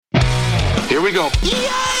Here we go.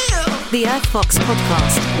 Yeah! The Earthbox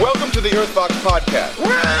Podcast. Welcome to the Earthbox Podcast.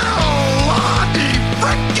 Well, Lottie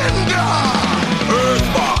frickin' God!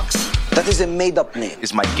 Earthbox That is a made-up name.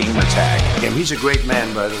 is my gamer tag. Yeah, he's a great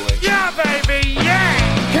man, by the way. Yeah, baby,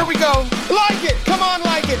 yeah! Here we go. Like it. Come on,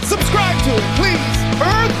 like it. Subscribe to it, please.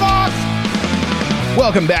 Earthbox.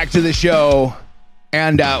 Welcome back to the show.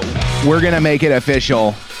 And we're going to make it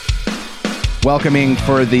official. Welcoming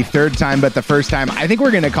for the third time, but the first time. I think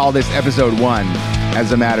we're going to call this episode 1,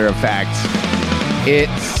 as a matter of fact.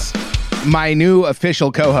 It's my new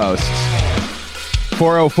official co-host,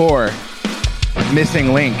 404,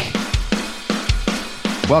 Missing Link.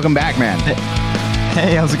 Welcome back, man.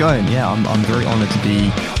 Hey, how's it going? Yeah, I'm very honored to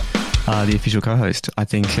be the official co-host. I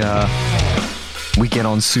think we get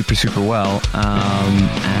on super well,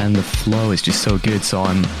 and the flow is just so good. So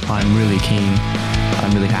I'm really keen.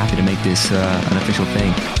 I'm really happy to make this an official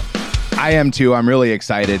thing. I am too. I'm really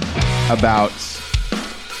excited about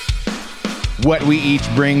what we each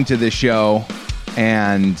bring to the show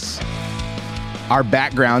and our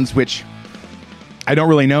backgrounds, which I don't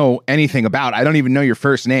really know anything about. I don't even know your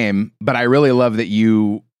first name, but I really love that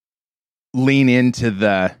you lean into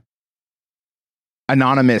the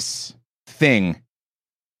anonymous thing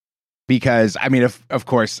because, I mean, of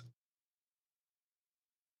course,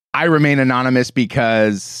 I remain anonymous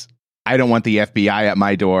because I don't want the FBI at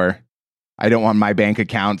my door. I don't want my bank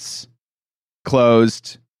accounts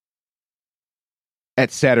closed,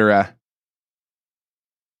 etc.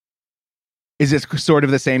 Is this sort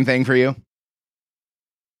of the same thing for you?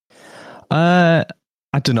 I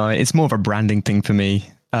don't know. It's more of a branding thing for me,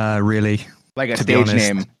 really. Like a to be stage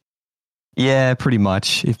honest. name? Yeah, pretty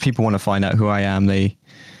much. If people want to find out who I am, they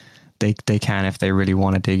can if they really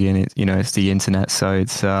want to dig in. It's the internet, so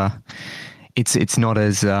it's not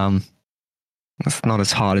as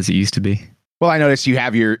hard as it used to be. Well, I noticed you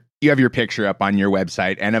have your picture up on your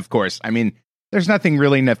website, and of course, I mean, there's nothing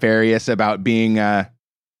really nefarious about being a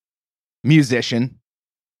musician.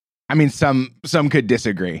 I mean, some could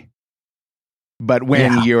disagree, but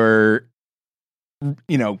when you're,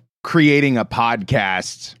 creating a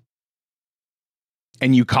podcast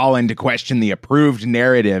and you call into question the approved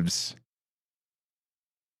narratives,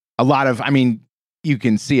 you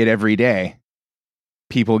can see it every day.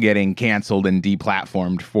 People getting canceled and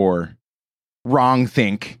deplatformed for wrong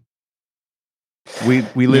think. We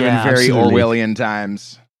live in very absolutely. Orwellian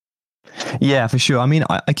times. Yeah, for sure. I mean,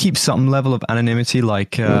 I keep some level of anonymity.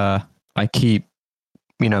 Like, I keep,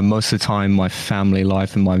 most of the time my family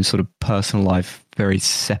life and my sort of personal life very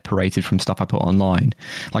separated from stuff I put online.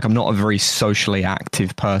 Like, I'm not a very socially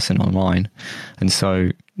active person online. And so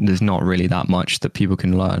there's not really that much that people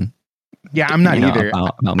can learn. Yeah, I'm not either.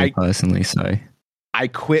 About me personally, so. I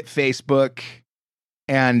quit Facebook,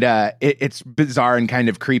 and it's bizarre and kind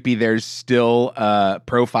of creepy. There's still a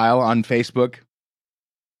profile on Facebook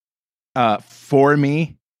for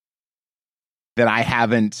me that I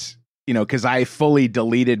haven't, because I fully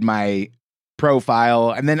deleted my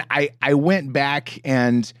profile. And then I went back,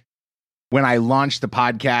 and when I launched the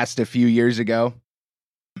podcast a few years ago,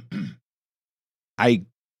 I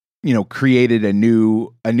created a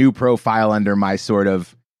new profile under my sort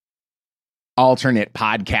of alternate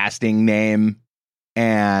podcasting name.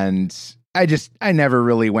 And I never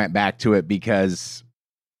really went back to it because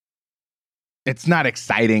it's not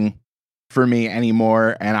exciting for me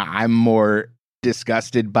anymore. And I'm more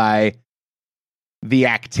disgusted by the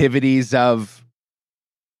activities of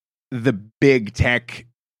the big tech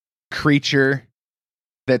creature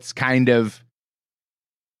that's kind of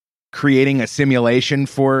creating a simulation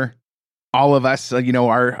for all of us,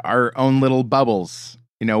 our own little bubbles,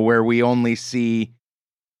 where we only see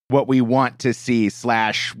what we want to see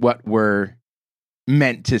 / what we're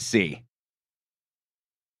meant to see.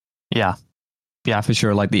 Yeah, for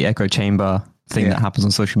sure. Like the echo chamber thing that happens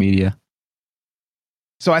on social media.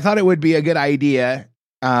 So I thought it would be a good idea,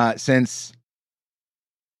 since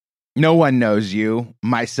no one knows you,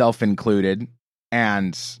 myself included,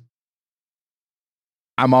 and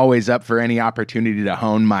I'm always up for any opportunity to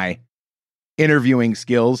hone my interviewing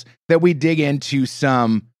skills, that we dig into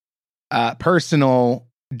some personal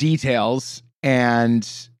details. And,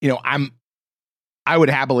 I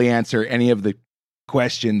would happily answer any of the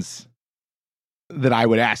questions that I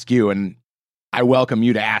would ask you, and I welcome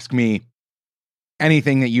you to ask me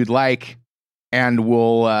anything that you'd like, and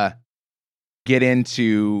we'll get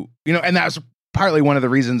into, and that was partly one of the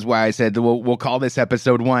reasons why I said we'll call this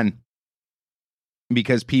episode 1,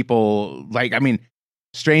 because people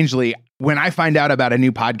strangely, when I find out about a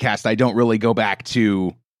new podcast, I don't really go back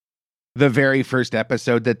to the very first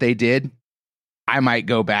episode that they did. I might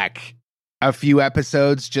go back a few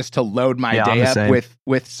episodes just to load my Yeah, I'm day the up same.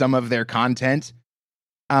 with some of their content.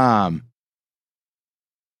 But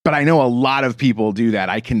I know a lot of people do that.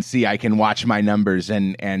 I can watch my numbers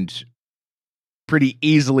and pretty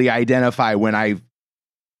easily identify when I've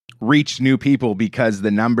reached new people because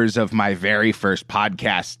the numbers of my very first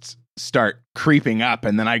podcasts start creeping up,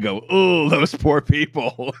 and then I go, "Oh, those poor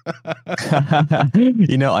people."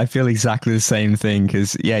 You know, I feel exactly the same thing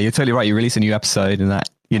because, yeah, you're totally right. You release a new episode and that,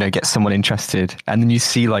 you know, gets someone interested, and then you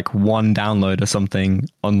see like one download or something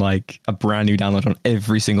on like a brand new download on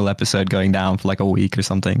every single episode going down for like a week or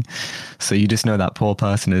something. So you just know that poor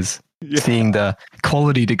person is seeing the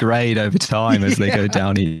quality degrade over time as they go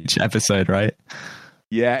down each episode, right?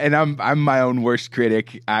 Yeah, and I'm my own worst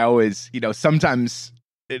critic. I always, sometimes,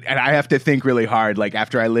 and I have to think really hard. Like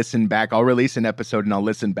after I listen back, I'll release an episode and I'll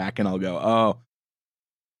listen back and I'll go, "Oh,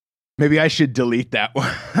 maybe I should delete that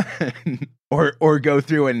one," or go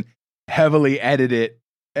through and heavily edit it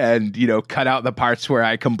and cut out the parts where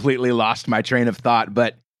I completely lost my train of thought,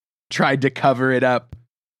 but tried to cover it up,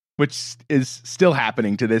 which is still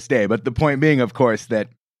happening to this day. But the point being, of course, that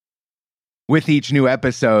with each new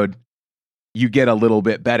episode, you get a little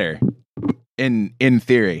bit better in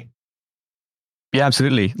theory. Yeah,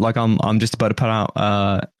 absolutely. Like I'm just about to put out,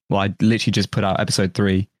 I literally just put out episode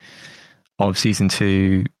 3 of season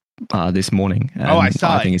 2 this morning. I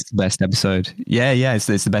saw I think it's the best episode. Yeah, it's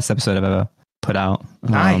the best episode I've ever put out.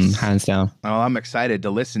 Nice. Hands down. Oh, I'm excited to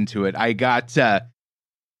listen to it. I got,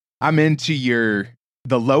 I'm into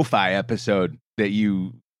the lo-fi episode that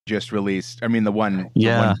you just released. I mean, the one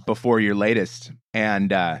before your latest. And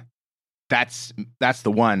that's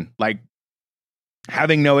the one. Like,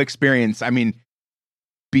 having no experience. I mean,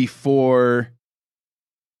 before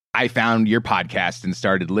I found your podcast and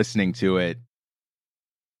started listening to it,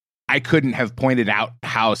 I couldn't have pointed out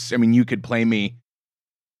house. I mean, you could play me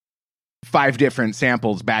 5 different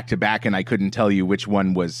samples back to back, and I couldn't tell you which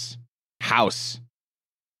one was house.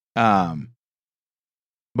 But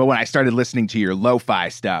when I started listening to your lo-fi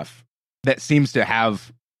stuff, that seems to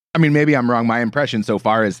have, I mean, maybe I'm wrong. My impression so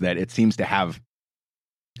far is that it seems to have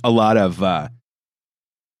a lot of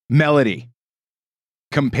melody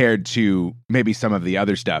compared to maybe some of the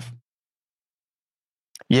other stuff.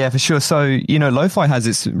 Yeah, for sure. So, lo-fi has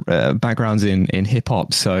its backgrounds in hip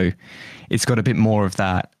hop. So it's got a bit more of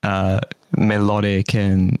that melodic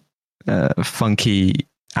and funky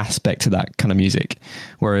aspect to that kind of music.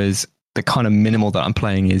 Whereas the kind of minimal that I'm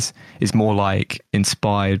playing is more like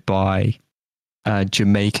inspired by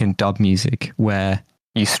Jamaican dub music, where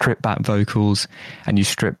you strip back vocals and you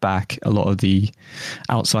strip back a lot of the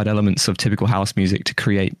outside elements of typical house music to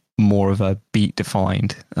create more of a beat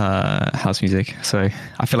defined house music. So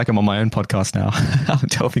I feel like I'm on my own podcast now. I'm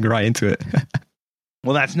delving right into it.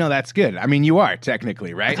 Well, that's good. I mean, you are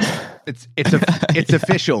technically, right? It's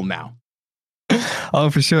official now. Oh,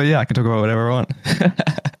 for sure. Yeah, I can talk about whatever I want.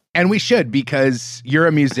 And we should, because you're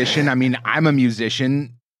a musician. I mean, I'm a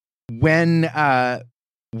musician. When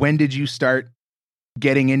did you start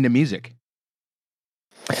getting into music?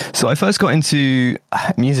 So I first got into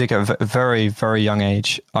music at a very, very young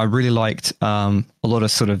age. I really liked a lot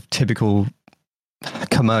of sort of typical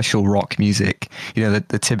commercial rock music,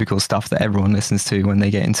 the typical stuff that everyone listens to when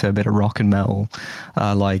they get into a bit of rock and metal,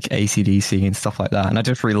 like AC/DC and stuff like that. And I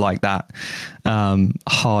just really like that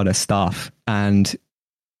harder stuff. And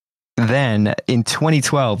then in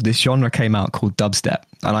 2012, this genre came out called dubstep,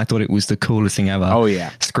 and I thought it was the coolest thing ever. Oh,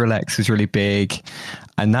 yeah. Skrillex was really big,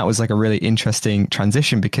 and that was like a really interesting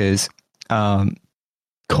transition because Korg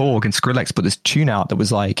and Skrillex put this tune out that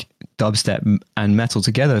was like dubstep and metal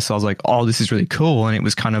together. So I was like, oh, this is really cool. And it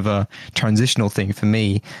was kind of a transitional thing for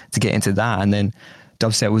me to get into that. And then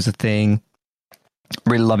dubstep was a thing.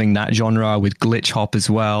 Really loving that genre with glitch hop as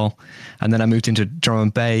well. And then I moved into drum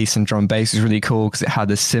and bass, and drum and bass was really cool because it had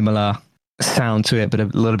this similar sound to it, but a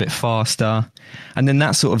little bit faster. And then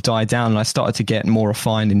that sort of died down, and I started to get more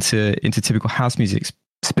refined into typical house music,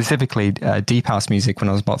 specifically deep house music, when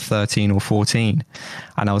I was about 13 or 14.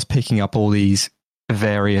 And I was picking up all these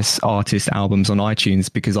various artist albums on iTunes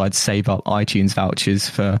because I'd save up iTunes vouchers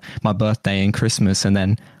for my birthday and Christmas, and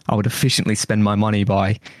then I would efficiently spend my money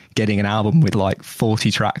by getting an album with like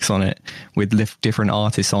 40 tracks on it with different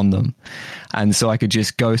artists on them. And so I could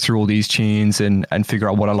just go through all these tunes and figure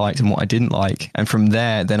out what I liked and what I didn't like. And from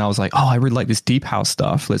there, then I was like, oh, I really like this deep house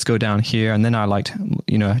stuff. Let's go down here. And then I liked,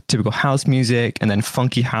 typical house music and then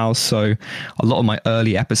funky house. So a lot of my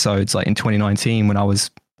early episodes, like in 2019, when I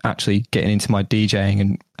was actually getting into my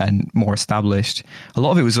DJing and more established, a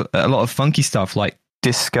lot of it was a lot of funky stuff, like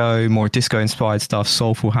disco, more disco inspired stuff,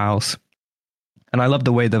 soulful house. And I love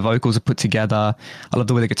the way the vocals are put together. I love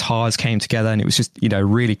the way the guitars came together, and it was just,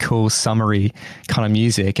 really cool, summery kind of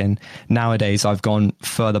music. And nowadays I've gone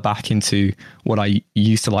further back into what I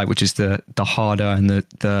used to like, which is the harder and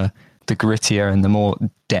the grittier and the more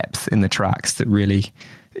depth in the tracks that really,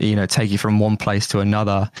 take you from one place to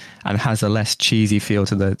another and has a less cheesy feel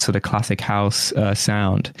to the sort of classic house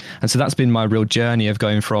sound. And so that's been my real journey of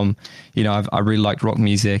going from, I really liked rock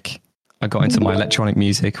music. I got into my electronic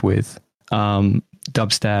music with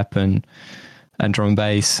dubstep and drum and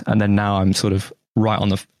bass, and then now I'm sort of right on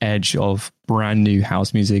the edge of brand new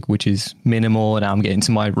house music, which is minimal, and now I'm getting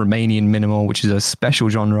to my Romanian minimal, which is a special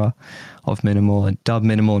genre of minimal, and dub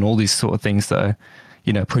minimal, and all these sort of things that are,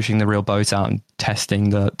 pushing the real boat out and testing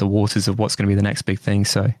the waters of what's going to be the next big thing.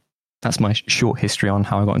 So that's my short history on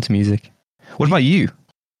how I got into music. What about you?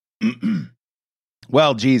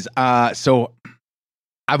 Well, geez, so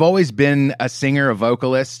I've always been a singer, a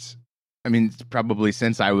vocalist. I mean, probably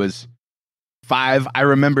since I was 5. I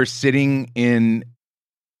remember sitting in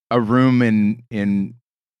a room in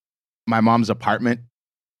my mom's apartment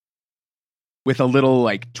with a little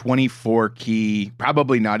 24 key,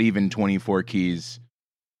 probably not even 24 keys,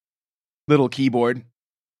 little keyboard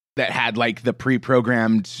that had the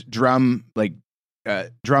pre-programmed drum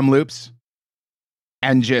loops,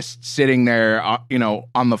 and just sitting there,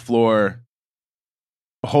 on the floor,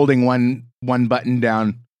 holding one button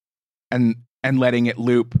down and letting it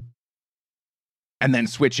loop, and then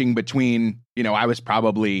switching between, I was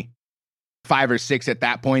probably 5 or 6 at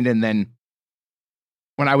that point. And then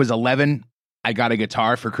when I was 11, I got a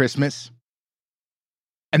guitar for Christmas.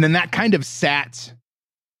 And then that kind of sat,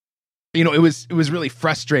 it was really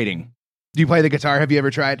frustrating. Do you play the guitar? Have you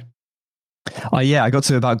ever tried? Yeah, I got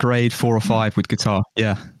to about grade 4 or 5 with guitar.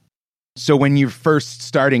 Yeah. So when you're first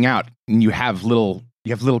starting out and you have little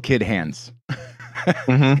kid hands,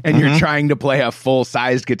 and you're trying to play a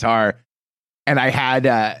full-sized guitar, and I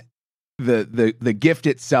had the gift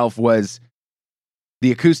itself was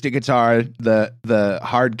the acoustic guitar, the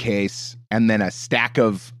hard case, and then a stack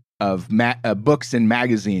of books and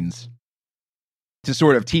magazines to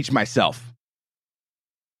sort of teach myself.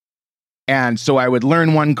 And so I would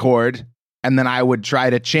learn one chord, and then I would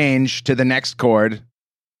try to change to the next chord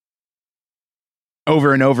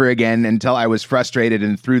over and over again until I was frustrated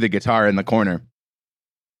and threw the guitar in the corner.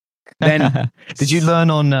 Then did you learn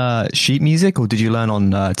on sheet music, or did you learn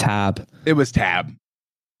on tab? It was tab.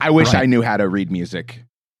 I wish I knew how to read music.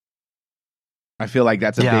 I feel like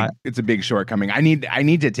that's a big shortcoming. I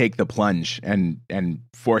need to take the plunge and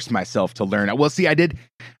force myself to learn. Well, see, I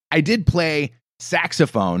did play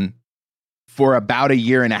saxophone for about 1.5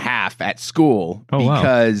 years at school,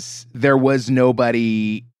 because there was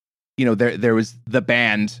nobody, there was the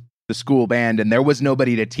band, the school band, and there was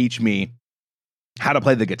nobody to teach me how to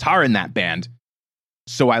play the guitar in that band.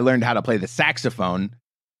 So I learned how to play the saxophone,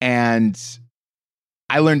 and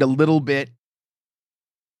I learned a little bit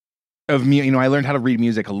of I learned how to read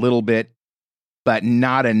music a little bit, but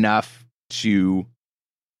not enough to,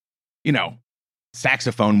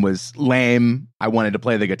 saxophone was lame. I wanted to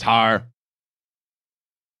play the guitar.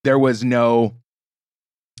 There was no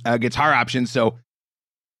guitar option, so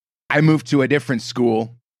I moved to a different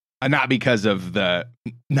school. Not because of the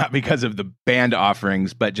band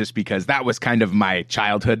offerings, but just because that was kind of my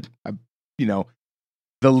childhood. The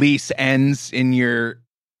lease ends on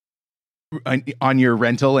your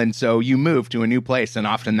rental, and so you move to a new place, and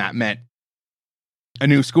often that meant a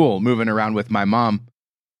new school, moving around with my mom,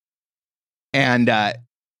 and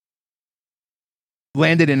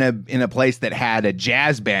landed in a place that had a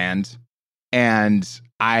jazz band, and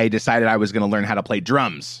I decided I was going to learn how to play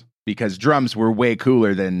drums, because drums were way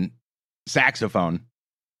cooler than saxophone.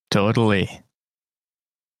 Totally.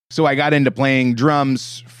 So I got into playing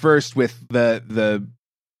drums first with the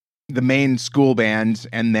main school band,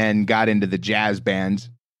 and then got into the jazz band.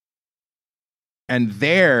 And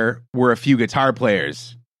there were a few guitar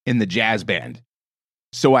players in the jazz band.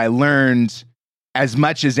 So I learned as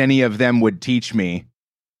much as any of them would teach me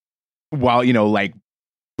while,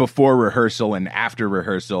 before rehearsal and after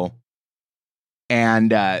rehearsal.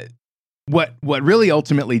 And what really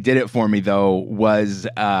ultimately did it for me, though, was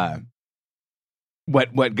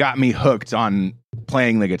what got me hooked on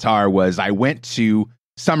playing the guitar was I went to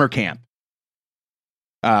summer camp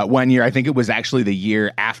 1 year. I think it was actually the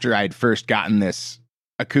year after I'd first gotten this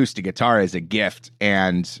acoustic guitar as a gift,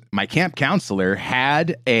 and my camp counselor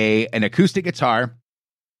had an acoustic guitar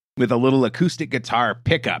with a little acoustic guitar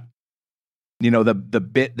pickup. The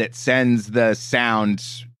bit that sends the sound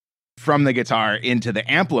from the guitar into the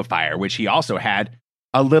amplifier, which he also had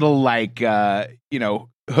a little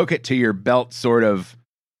hook it to your belt sort of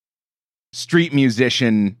street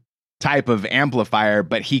musician type of amplifier,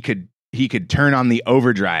 but he could turn on the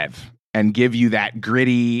overdrive and give you that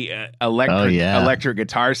gritty electric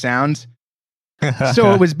guitar sound.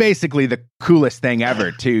 So it was basically the coolest thing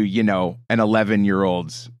ever to, you know, an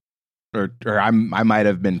 11-year-old's, or I might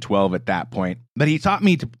have been 12 at that point. But he taught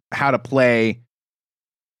me how to play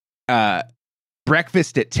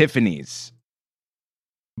Breakfast at Tiffany's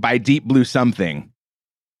by Deep Blue Something.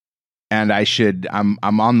 And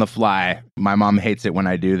I'm on the fly. My mom hates it when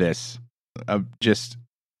I do this. Just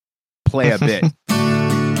play a bit.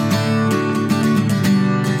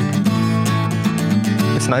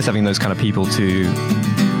 It's nice having those kind of people to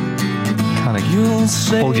kind of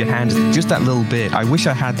hold your hand just that little bit. I wish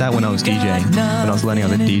I had that when I was DJing, when I was learning how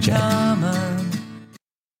to DJ.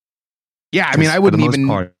 Yeah, I mean, I wouldn't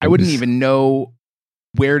even know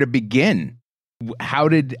where to begin. How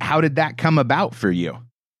did that come about for you?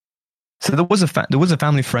 So there was a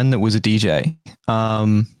family friend that was a DJ.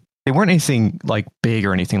 They weren't anything like big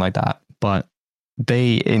or anything like that, but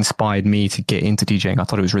they inspired me to get into DJing. I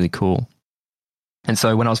thought it was really cool. And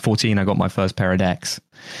so when I was 14, I got my first pair of decks,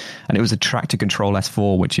 and it was a Tractor Control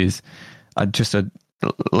S4, which is just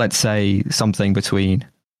let's say something between,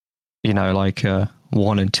 you know, like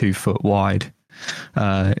 1 and 2 foot wide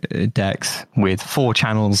decks with 4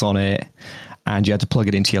 channels on it. And you had to plug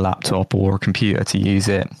it into your laptop or computer to use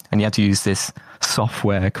it. And you had to use this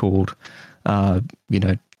software called,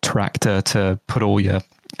 Tractor to put all your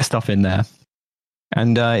stuff in there.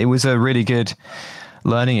 And it was a really good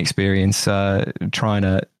learning experience, trying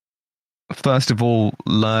to, first of all,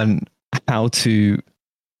 learn how to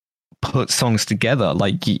put songs together.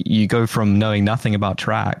 Like you go from knowing nothing about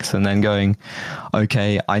tracks and then going,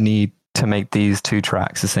 okay, I need to make these 2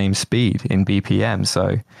 tracks the same speed in BPM.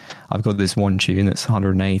 So I've got this one tune that's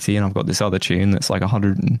 180 and I've got this other tune that's like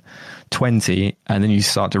 120. And then you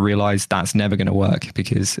start to realize that's never going to work,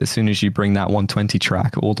 because as soon as you bring that 120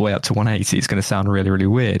 track all the way up to 180, it's going to sound really, really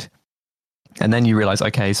weird. And then you realize,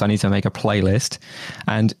 okay, so I need to make a playlist.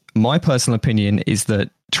 And my personal opinion is that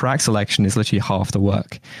track selection is literally half the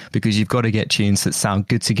work, because you've got to get tunes that sound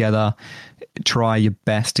good together. Try your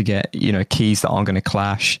best to get, keys that aren't going to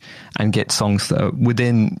clash, and get songs that are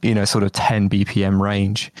within, sort of 10 BPM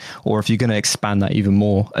range. Or if you're going to expand that even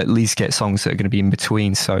more, at least get songs that are going to be in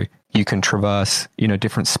between, so you can traverse,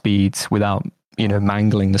 different speeds without,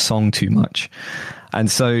 mangling the song too much. And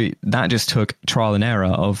so that just took trial and error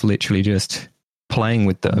of literally just playing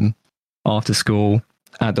with them after school,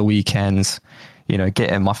 at the weekends,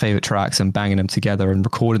 getting my favorite tracks and banging them together and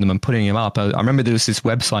recording them and putting them up. I remember there was this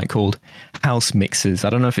website called House Mixers. I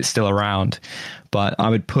don't know if it's still around, but I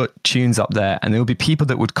would put tunes up there and there would be people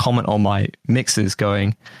that would comment on my mixes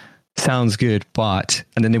going, sounds good, but,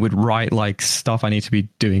 and then they would write like stuff I need to be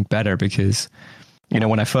doing better, because,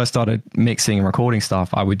 when I first started mixing and recording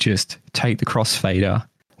stuff, I would just take the crossfader,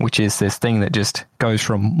 which is this thing that just goes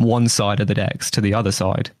from one side of the decks to the other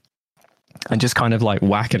side, and just kind of like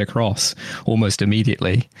whack it across almost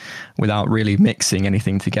immediately without really mixing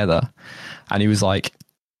anything together. And he was like,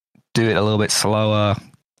 do it a little bit slower.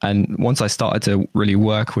 And once I started to really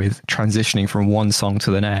work with transitioning from one song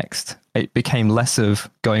to the next, it became less of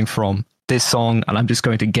going from this song and I'm just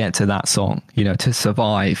going to get to that song, to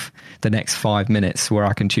survive the next 5 minutes where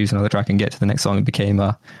I can choose another track and get to the next song. It became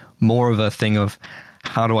more of a thing of,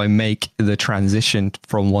 how do I make the transition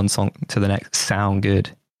from one song to the next sound good?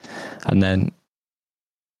 And then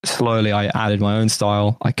slowly I added my own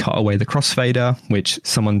style. I cut away the crossfader, which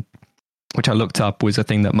I looked up was a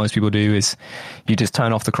thing that most people do, is you just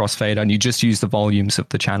turn off the crossfader and you just use the volumes of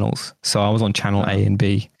the channels. So I was on channel A and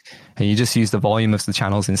B, and you just use the volume of the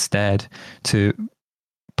channels instead to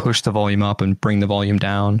push the volume up and bring the volume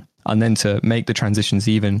down. And then to make the transitions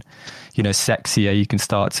even, sexier, you can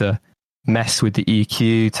start to mess with the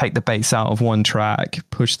EQ, take the bass out of one track,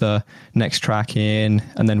 push the next track in,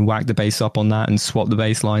 and then whack the bass up on that and swap the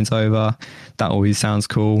bass lines over. That always sounds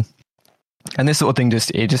cool. And this sort of thing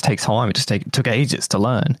it just takes time. It took ages to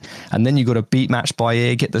learn. And then you got to beat match by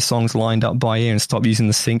ear, get the songs lined up by ear, and stop using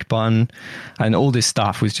the sync button. And all this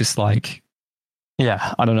stuff was just like,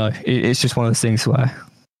 yeah, I don't know. It's just one of those things where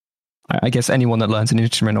I guess anyone that learns an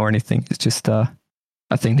instrument or anything is just a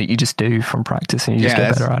thing that you just do from practice, and you just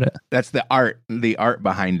get better at it. That's the art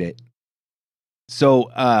behind it. So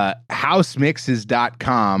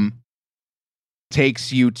housemixes.com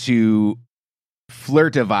takes you to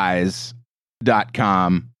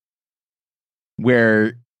Flirtavize.com,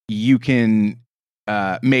 where you can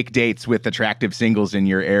make dates with attractive singles in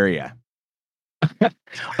your area.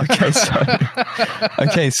 Okay,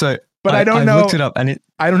 so But I don't know. I looked it up, and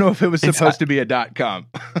I don't know if it was supposed to be a .com.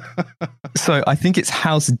 So I think it's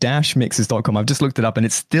house-mixes.com. I've just looked it up, and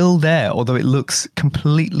it's still there, although it looks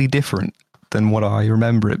completely different than what I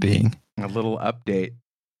remember it being. A little update.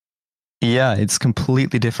 Yeah, it's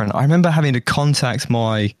completely different. I remember having to contact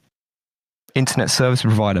my internet service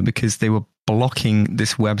provider because they were blocking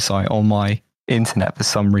this website on my internet for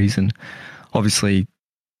some reason. Obviously,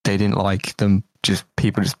 they didn't like them, just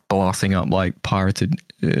people just blasting up like pirated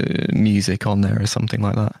music on there or something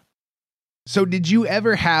like that. So did you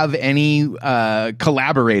ever have any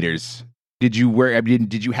collaborators? Did you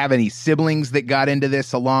have any siblings that got into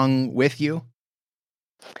this along with you?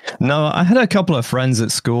 No, I had a couple of friends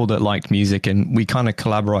at school that liked music, and we kind of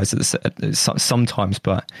collaborated sometimes,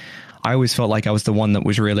 but I always felt like I was the one that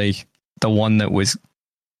was really the one that was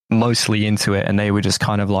mostly into it, and they were just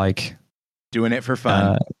kind of like doing it for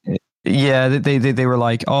fun. Yeah, they were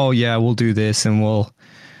like, oh yeah, we'll do this, and we'll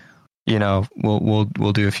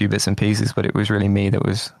do a few bits and pieces, but it was really me that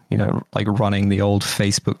was, like running the old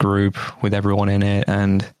Facebook group with everyone in it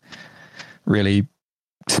and really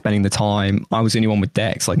spending the time. I was the only one with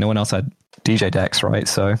decks, like no one else had DJ decks, right?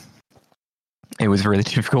 So it was really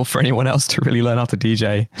difficult for anyone else to really learn how to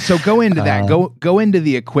DJ. So go into that. Go into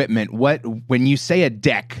the equipment. When you say a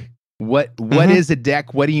deck, what is a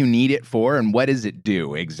deck? What do you need it for, and what does it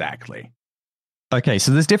do exactly? Okay,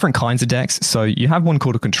 so there's different kinds of decks. So you have one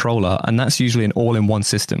called a controller, and that's usually an all-in-one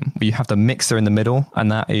system. You have the mixer in the middle,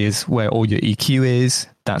 and that is where all your EQ is.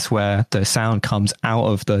 That's where the sound comes out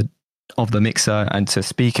of the mixer and to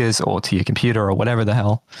speakers or to your computer or whatever the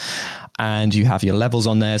hell. And you have your levels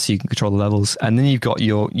on there, so you can control the levels. And then you've got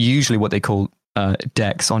your usually what they call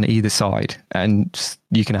decks on either side, and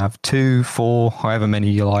you can have 2, 4, however many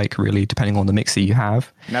you like, really, depending on the mixer you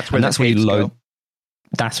have. And that's where you load. Go.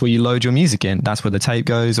 That's where you load your music in. That's where the tape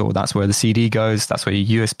goes, or that's where the CD goes. That's where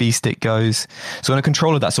your USB stick goes. So in a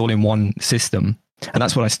controller, that's all in one system. And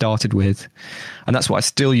that's what I started with. And that's what I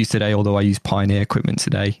still use today, although I use Pioneer equipment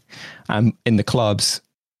today. In the clubs,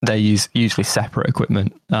 they use usually separate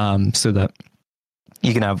equipment, so that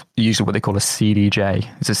you can have usually what they call a CDJ.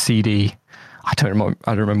 It's a CD. I don't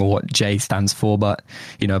remember what J stands for, but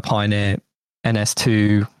Pioneer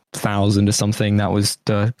NS2000 or something. That was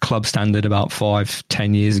the club standard about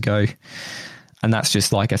 5-10 years ago. And that's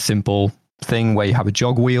just like a simple thing where you have a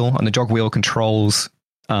jog wheel, and the jog wheel controls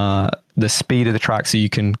the speed of the track, so you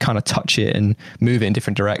can kind of touch it and move it in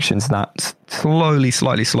different directions. That slightly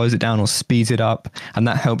slows it down or speeds it up, and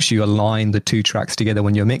that helps you align the two tracks together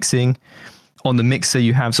when you're mixing. On the mixer,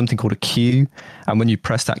 you have something called a cue, and when you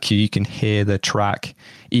press that cue, you can hear the track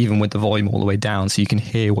even with the volume all the way down, so you can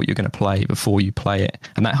hear what you're going to play before you play it,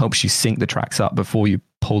 and that helps you sync the tracks up before you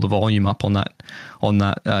pull the volume up on that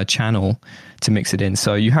channel to mix it in.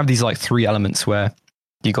 So you have these like 3 elements where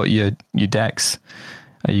you got your decks.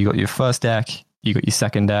 You got your first deck, you got your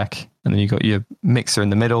second deck, and then you got your mixer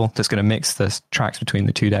in the middle that's going to mix the tracks between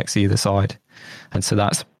the 2 decks either side. And so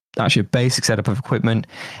that's your basic setup of equipment.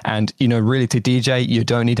 And, really to DJ, you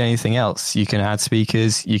don't need anything else. You can add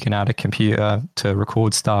speakers, you can add a computer to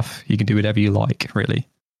record stuff. You can do whatever you like, really.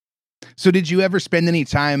 So did you ever spend any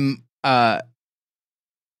time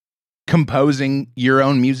composing your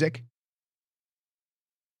own music?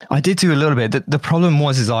 I did do a little bit. The problem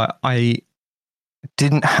was I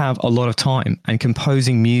didn't have a lot of time, and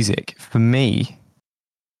composing music for me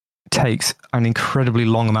takes an incredibly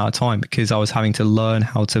long amount of time because I was having to learn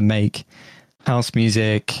how to make house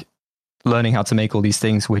music, learning how to make all these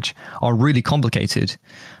things which are really complicated.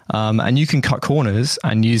 And you can cut corners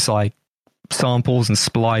and use like samples and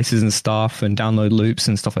splices and stuff and download loops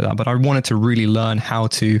and stuff like that. But I wanted to really learn how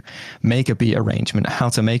to make a beat arrangement, how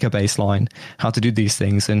to make a bass line, how to do these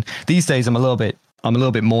things. And these days I'm a little bit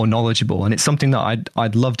more knowledgeable, and it's something that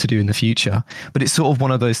I'd love to do in the future. But it's sort of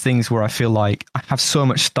one of those things where I feel like I have so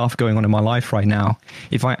much stuff going on in my life right now.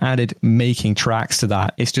 If I added making tracks to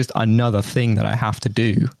that, it's just another thing that I have to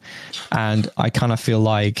do. And I kind of feel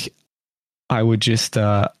like I would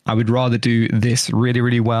rather do this really,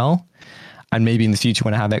 really well. And maybe in the future,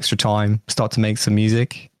 when I have extra time, start to make some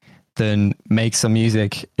music, than make some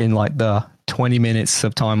music in like the 20 minutes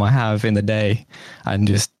of time I have in the day and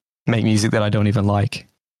just make music that I don't even like.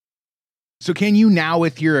 So can you now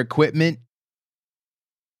with your equipment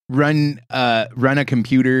run a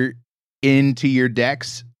computer into your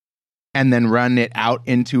decks and then run it out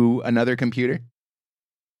into another computer?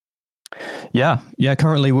 Yeah.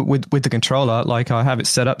 Currently with the controller, like I have it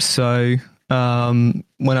set up so when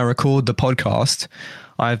I record the podcast,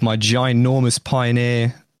 I have my ginormous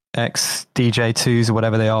Pioneer X DJ2s or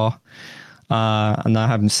whatever they are. and I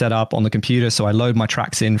have them set up on the computer. So I load my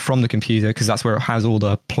tracks in from the computer because that's where it has all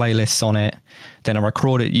the playlists on it. Then I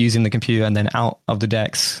record it using the computer, and then out of the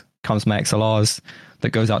decks comes my XLRs that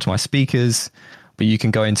goes out to my speakers. But you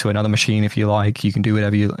can go into another machine if you like. You can do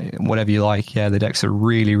whatever you like. Yeah, the decks are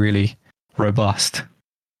really, really robust.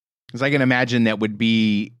 Because I can imagine that would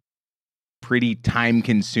be pretty time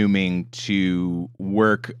consuming to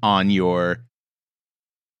work on your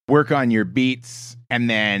beats, and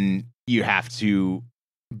then you have to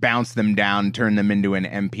bounce them down, turn them into an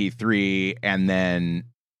MP3, and then,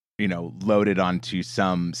 you know, load it onto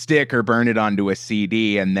some stick or burn it onto a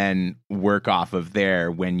CD, and then work off of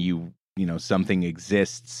there when you know, something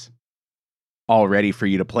exists already for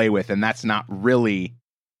you to play with. And that's not really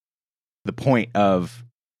the point of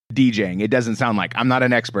DJing. It doesn't sound like, I'm not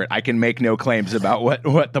an expert, I can make no claims about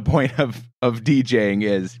what the point of DJing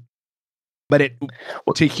is. But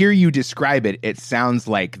to hear you describe it, it sounds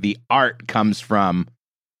like the art comes from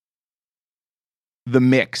the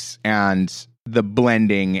mix and the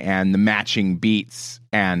blending and the matching beats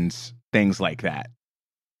and things like that.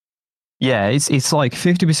 Yeah, it's like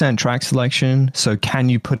 50% track selection. So can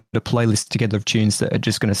you put a playlist together of tunes that are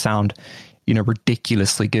just going to sound, you know,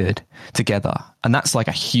 ridiculously good together? And that's like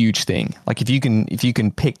a huge thing. Like if you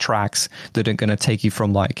can pick tracks that are going to take you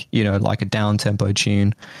from, like, you know, like a down tempo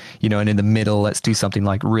tune, you know, and in the middle, let's do something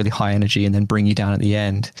like really high energy and then bring you down at the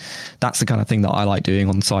end. That's the kind of thing that I like doing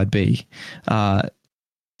on side B.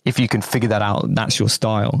 If you can figure that out, that's your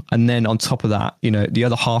style. And then on top of that, you know, the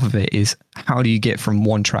other half of it is how do you get from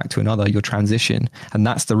one track to another, your transition. And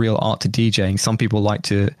that's the real art to DJing. Some people like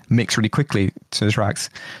to mix really quickly to the tracks.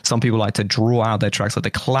 Some people like to draw out their tracks. Like the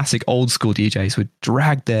classic old school DJs would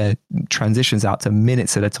drag their transitions out to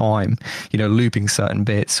minutes at a time, you know, looping certain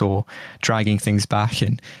bits or dragging things back.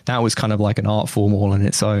 And that was kind of like an art form all on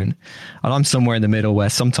its own. And I'm somewhere in the middle where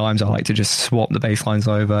sometimes I like to just swap the bass lines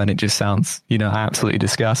over and it just sounds, you know, absolutely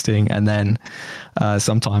disgusting. And then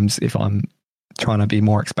sometimes if I'm trying to be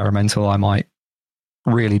more experimental, I might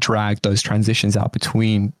really drag those transitions out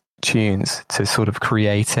between tunes to sort of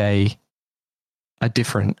create a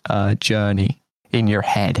different journey in your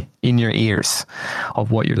head, in your ears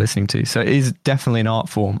of what you're listening to. So it is definitely an art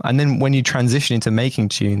form. And then when you transition into making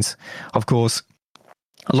tunes, of course,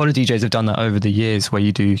 a lot of DJs have done that over the years where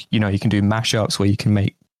you do, you know, you can do mashups where you can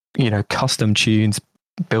make, you know, custom tunes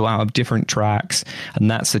built out of different tracks,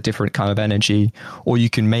 and that's a different kind of energy. Or you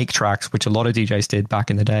can make tracks, which a lot of DJs did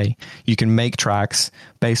back in the day. You can make tracks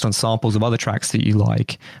based on samples of other tracks that you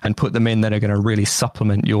like and put them in that are going to really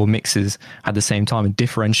supplement your mixes at the same time and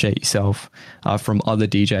differentiate yourself from other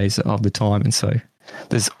DJs of the time. And so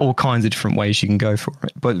there's all kinds of different ways you can go for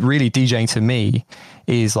it. But really DJing to me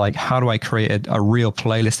is like, how do I create a real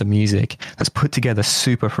playlist of music that's put together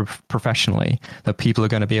super professionally that people are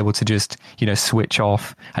going to be able to just, you know, switch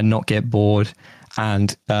off and not get bored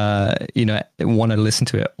and, you know, want to listen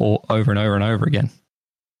to it all over and over and over again.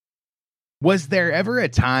 Was there ever a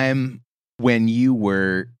time when you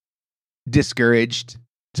were discouraged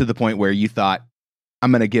to the point where you thought,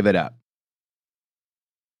 I'm going to give it up?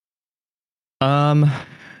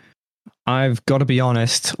 I've got to be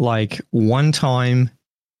honest, like one time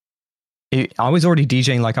I was already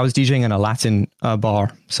DJing, like I was DJing in a Latin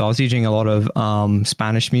bar. So I was DJing a lot of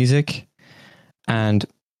Spanish music, and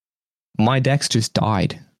my decks just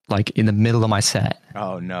died like in the middle of my set.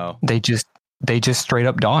 Oh no. They just straight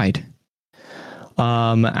up died.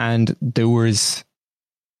 And there was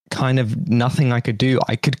kind of nothing I could do.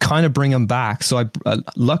 I could kind of bring them back. So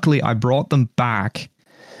luckily I brought them back,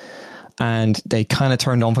 and they kind of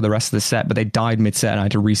turned on for the rest of the set, but they died mid-set and I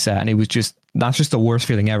had to reset. And that's just the worst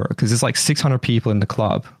feeling ever, because there's like 600 people in the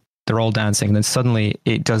club. They're all dancing. And then suddenly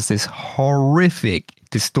it does this horrific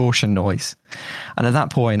distortion noise. And at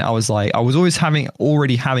that point, I was always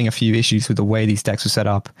already having a few issues with the way these decks were set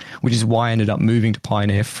up, which is why I ended up moving to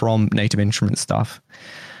Pioneer from Native Instruments stuff.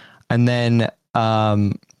 And then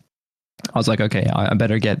I was like, okay, I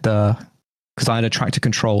better get because I had a Tractor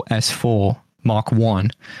Control S4 Mark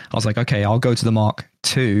 1. I was like, okay, I'll go to the Mark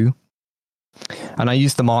 2. And I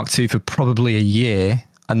used the Mark II for probably a year.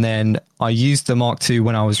 And then I used the Mark II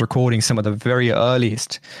when I was recording some of the very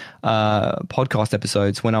earliest podcast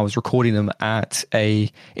episodes, when I was recording them at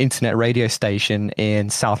a internet radio station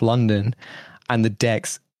in South London. And the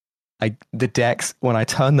decks, when I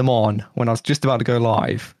turned them on, when I was just about to go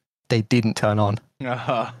live, they didn't turn on.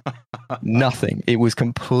 Nothing. It was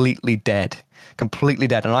completely dead. completely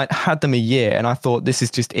dead. And I had them a year, and I thought, this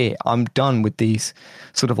is just it. I'm done with these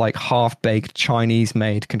sort of like half-baked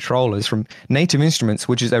Chinese-made controllers from Native Instruments,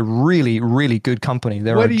 which is a really, really good company.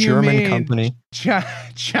 They're What a do you German mean? company.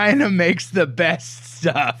 China makes the best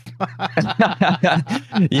stuff.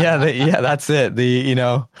 Yeah, that's it.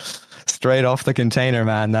 Straight off the container,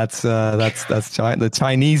 man. That's the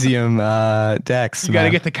Chinesium decks. You got to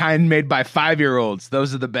man. get the kind made by 5-year-olds.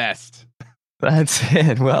 Those are the best. That's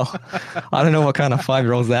it. Well, I don't know what kind of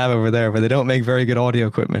 5-year-olds they have over there, but they don't make very good audio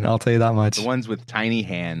equipment. I'll tell you that much. The ones with tiny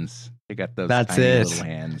hands. They got those That's tiny it. little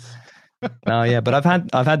hands. Oh yeah, but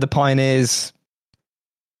I've had the Pioneers.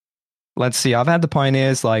 Let's see, I've had the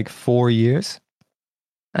Pioneers like 4 years,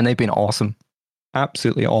 and they've been awesome,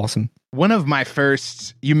 absolutely awesome. One of my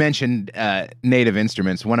first, you mentioned Native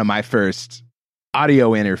Instruments. One of my first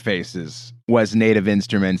audio interfaces was Native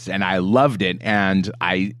Instruments, and I loved it. And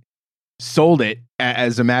I sold it,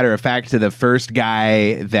 as a matter of fact, to the first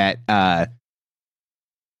guy that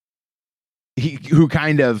who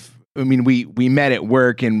kind of, I mean, we met at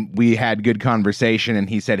work and we had good conversation, and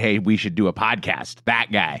he said, "Hey, we should do a podcast."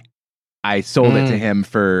 That guy, I sold it to him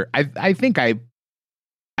for, I think I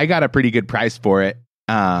got a pretty good price for it.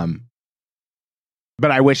 But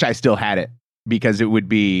I wish I still had it, because it would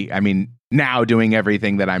be, I mean, now doing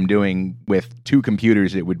everything that I'm doing with 2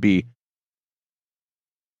 computers, it would be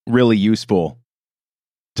really useful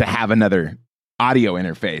to have another audio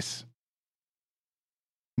interface.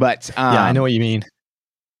 But Yeah, I know what you mean.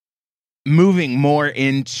 moving more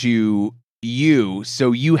into you,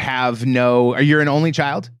 so you have you're an only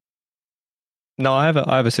child? No, I have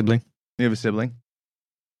a sibling. You have a sibling?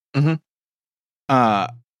 Mhm.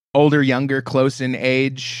 Older, younger, close in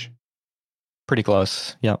age? Pretty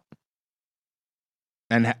close. Yep.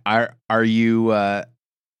 And are you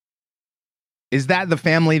is that the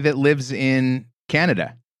family that lives in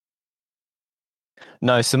Canada?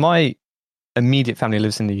 No, so my immediate family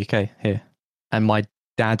lives in the UK here, and my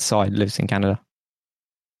dad's side lives in Canada.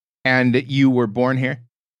 And you were born here?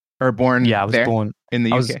 Or born Yeah, I was there born in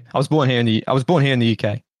the I UK? was born here in the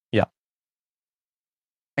UK. Yeah.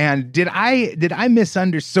 And did I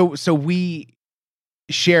misunderstand? So we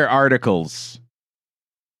share articles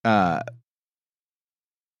back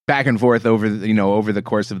and forth over the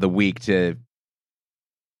course of the week to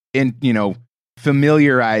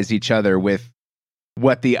familiarize each other with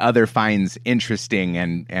what the other finds interesting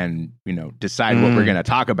and decide what we're going to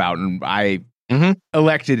talk about. And I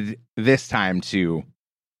elected this time to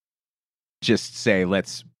just say,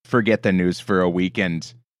 let's forget the news for a week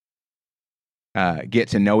and get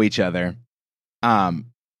to know each other.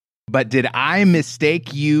 But did I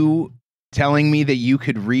mistake you telling me that you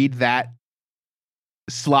could read that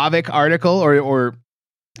Slavic article, or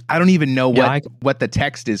I don't even know what the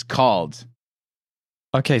text is called?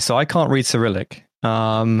 Okay, so I can't read Cyrillic.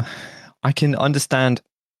 I can understand,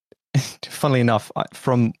 funnily enough,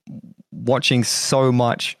 from watching so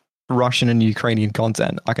much Russian and Ukrainian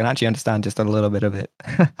content, I can actually understand just a little bit of it.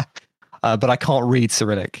 But I can't read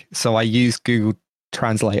Cyrillic, so I use Google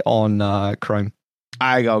Translate on Chrome.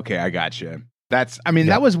 I gotcha.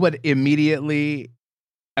 That was what immediately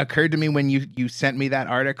occurred to me when you sent me that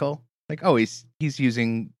article. Like, oh, he's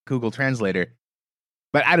using Google Translator.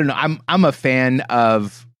 But I don't know. I'm a fan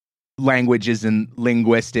of languages and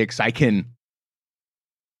linguistics. I took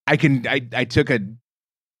a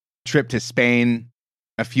trip to Spain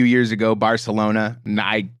a few years ago, Barcelona, and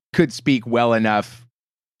I could speak well enough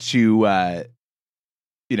to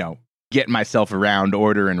get myself around,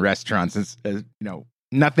 order in restaurants. It's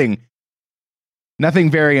nothing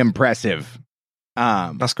very impressive.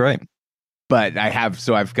 That's great. But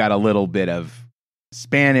I've got a little bit of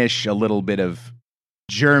Spanish, a little bit of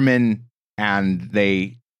German, and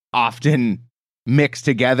they often mix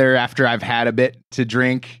together after I've had a bit to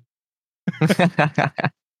drink.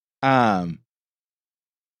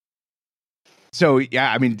 So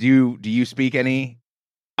yeah, I mean, do you speak any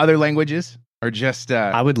other languages, or just?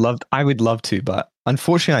 I would love to, but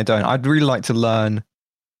unfortunately, I don't. I'd really like to learn.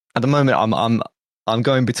 At the moment, I'm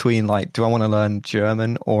going between, like, do I want to learn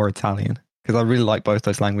German or Italian? Because I really like both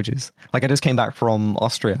those languages. Like, I just came back from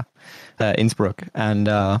Austria, Innsbruck, and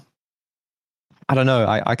I don't know.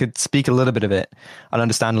 I could speak a little bit of it. I'd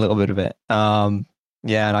understand a little bit of it.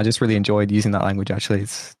 Yeah, and I just really enjoyed using that language. Actually,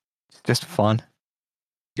 it's just fun.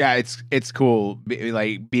 Yeah, it's cool.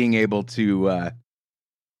 Like being able to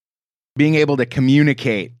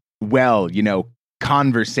communicate well,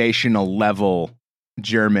 conversational level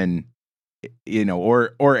German,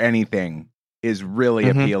 or anything is really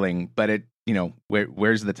appealing. But it,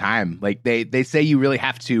 where's the time? Like they say you really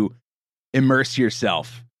have to immerse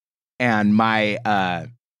yourself. And my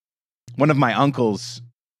one of my uncles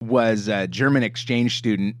was a German exchange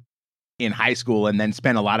student in high school and then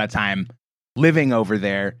spent a lot of time living over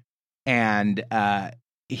there. And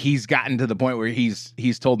he's gotten to the point where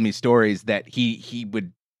he's told me stories that he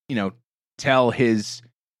would, tell his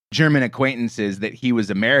German acquaintances that he was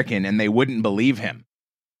American and they wouldn't believe him.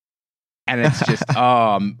 And it's just,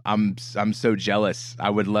 I'm so jealous. I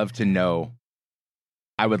would love to know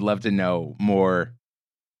more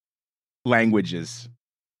languages.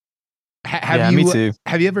 Me too.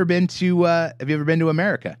 Have you ever been to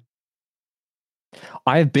America?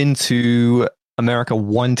 I have been to America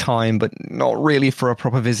one time, but not really for a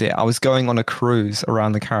proper visit. I was going on a cruise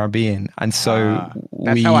around the Caribbean, and so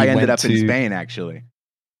that's how I ended up in Spain, actually.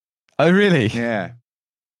 Oh, really? Yeah,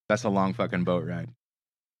 that's a long fucking boat ride.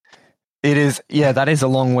 It is. Yeah, that is a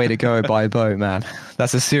long way to go by boat, man.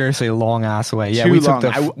 That's a seriously long ass way. Yeah, Too we long.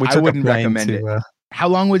 took I wouldn't recommend it. How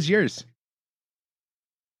long was yours?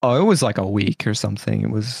 Oh, it was like a week or something. It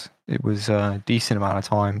was a decent amount of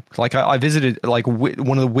time. Like I visited, like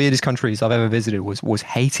one of the weirdest countries I've ever visited was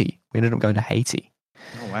Haiti. We ended up going to Haiti.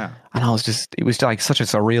 Oh wow! And it was like such a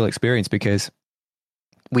surreal experience because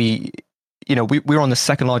we were on the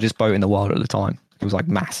second largest boat in the world at the time. It was like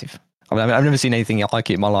massive. I mean, I've never seen anything like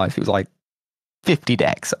it in my life. It was like 50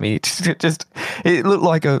 decks. I mean, it looked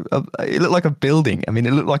like a building. I mean,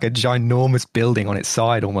 it looked like a ginormous building on its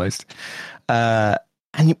side almost.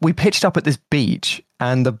 And we pitched up at this beach,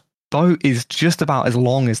 and the boat is just about as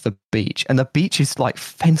long as the beach, and the beach is like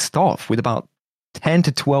fenced off with about 10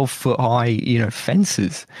 to 12 foot high,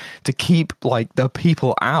 fences to keep like the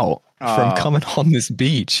people out from coming on this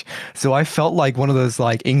beach. So I felt like one of those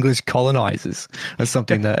like English colonizers or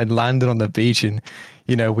something that had landed on the beach, and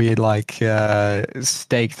we had like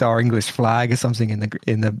staked our English flag or something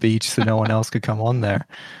in the beach so no one else could come on there.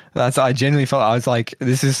 I genuinely felt, I was like,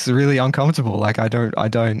 this is really uncomfortable. Like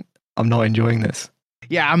I'm not enjoying this.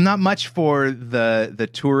 Yeah, I'm not much for the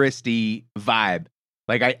touristy vibe.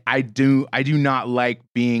 Like I do not like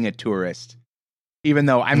being a tourist. Even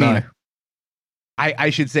though I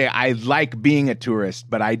should say I like being a tourist,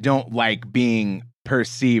 but I don't like being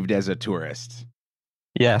perceived as a tourist.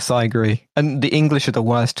 Yes, I agree. And the English are the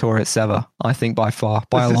worst tourists ever, I think, by far,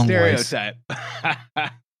 by a long way. Stereotype.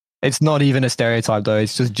 It's not even a stereotype, though.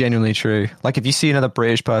 It's just genuinely true. Like, if you see another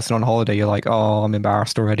British person on holiday, you're like, oh, I'm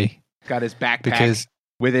embarrassed already. Got his backpack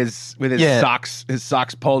with his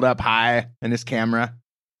socks pulled up high and his camera.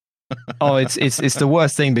 Oh, it's the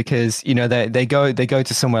worst thing because, they go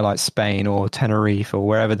to somewhere like Spain or Tenerife or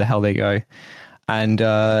wherever the hell they go. And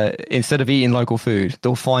instead of eating local food,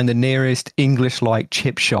 they'll find the nearest English-like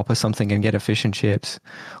chip shop or something and get a fish and chips.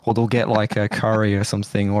 Or they'll get like a curry or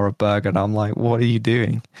something or a burger. And I'm like, what are you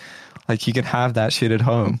doing? Like, you can have that shit at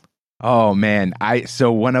home. Oh, man.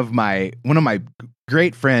 So one of my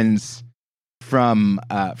great friends from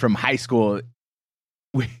high school,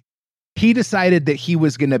 he decided that he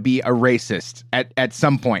was going to be a racist at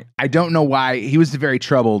some point. I don't know why. He was a very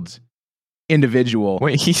troubled individual.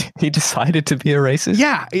 Wait, he decided to be a racist?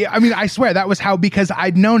 Yeah. I mean, I swear that was because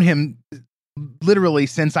I'd known him literally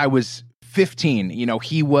since I was 15.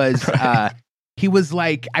 He was he was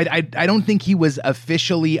like I don't think he was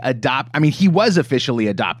officially adopted. I mean, he was officially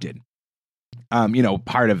adopted.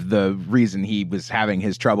 Part of the reason he was having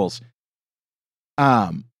his troubles.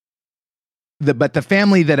 But the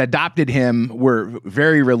family that adopted him were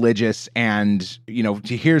very religious, and,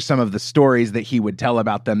 to hear some of the stories that he would tell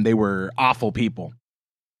about them, they were awful people.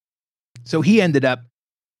 So he ended up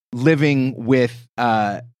living with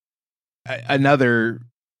another,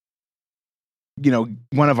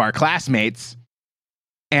 one of our classmates,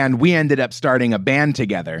 and we ended up starting a band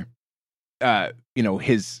together.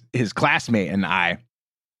 His classmate and I.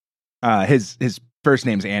 His first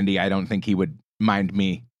name's Andy. I don't think he would mind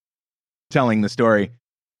me telling the story.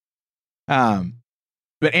 But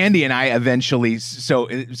Andy and I eventually, so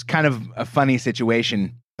it was kind of a funny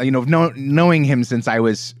situation, knowing him since I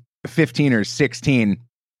was 15 or 16.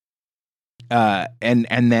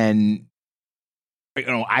 And then,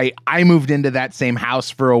 I moved into that same house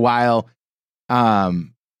for a while,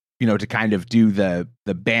 to kind of do the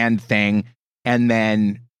band thing. And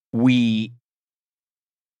then we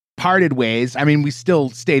parted ways. I mean, we still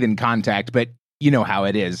stayed in contact, but you know how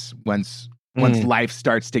it is once life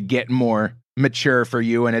starts to get more mature for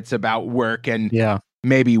you and it's about work and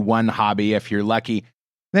maybe one hobby if you're lucky.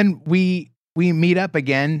 Then we meet up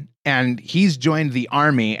again, and he's joined the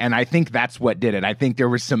army, and I think that's what did it. I think there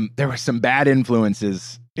were some bad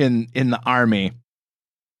influences in the army,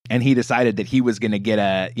 and he decided that he was going to get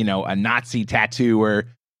a Nazi tattoo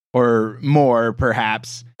or more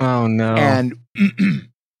perhaps. Oh no. And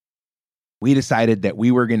we decided that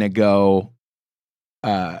we were going to go,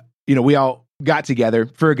 we all got together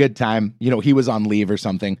for a good time. He was on leave or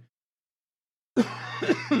something.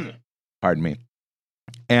 Pardon me.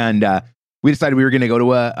 And we decided we were going to go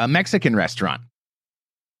to a Mexican restaurant.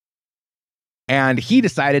 And he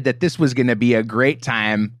decided that this was going to be a great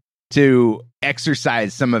time to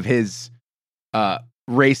exercise some of his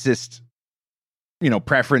racist,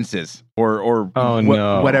 preferences or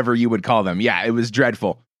whatever you would call them. Yeah, it was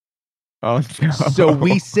dreadful. Oh, no. So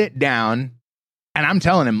we sit down and I'm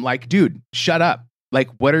telling him, like, dude, shut up. Like,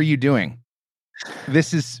 what are you doing?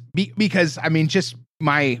 This is because, I mean, just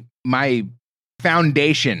my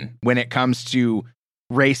foundation when it comes to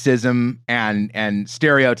racism and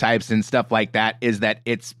stereotypes and stuff like that is that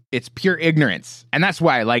it's pure ignorance. And that's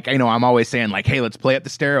why, like, I'm always saying, like, hey, let's play up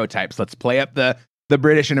the stereotypes. Let's play up the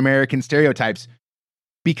British and American stereotypes,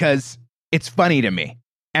 because it's funny to me.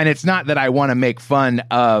 And it's not that I want to make fun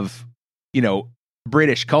of,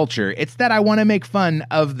 British culture. It's that I want to make fun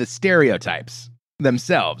of the stereotypes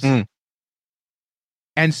themselves.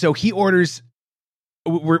 And so he orders,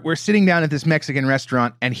 we're sitting down at this Mexican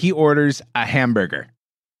restaurant and he orders a hamburger.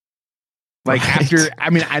 Like, right. After,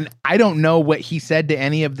 I mean, I don't know what he said to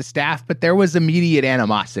any of the staff, but there was immediate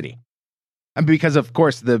animosity. And because, of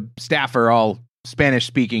course, the staff are all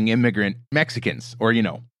Spanish-speaking immigrant Mexicans or,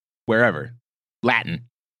 wherever, Latin.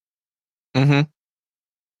 Mm-hmm.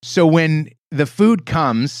 So when the food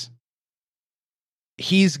comes,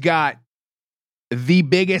 he's got the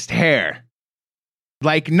biggest hair,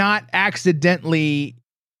 like not accidentally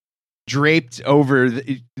draped over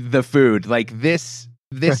the food. Like this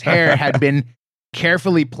hair had been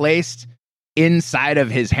carefully placed inside of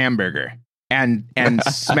his hamburger and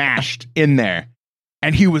smashed in there.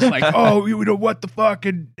 And he was like, oh, what the fuck?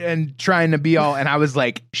 And trying to be all, and I was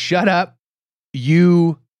like, shut up.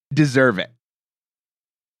 You deserve it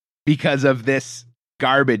because of this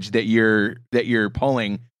garbage that you're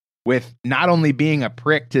pulling with not only being a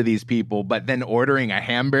prick to these people, but then ordering a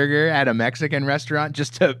hamburger at a Mexican restaurant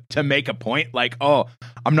just to make a point like, oh,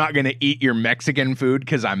 I'm not going to eat your Mexican food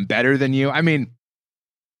because I'm better than you. I mean,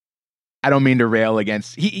 I don't mean to rail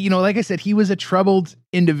against, like I said, he was a troubled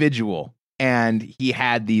individual and he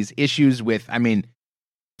had these issues with, I mean,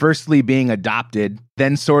 firstly being adopted,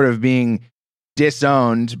 then sort of being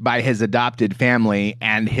disowned by his adopted family,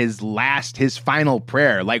 and his final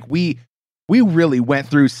prayer. Like we really went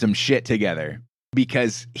through some shit together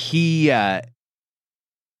because he,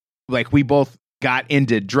 like we both got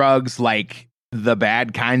into drugs, like the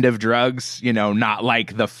bad kind of drugs, not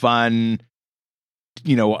like the fun,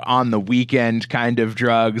 on the weekend kind of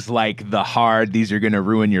drugs, like the hard, these are going to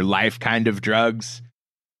ruin your life kind of drugs.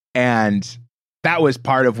 And that was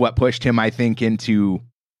part of what pushed him, I think, into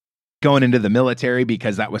going into the military,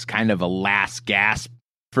 because that was kind of a last gasp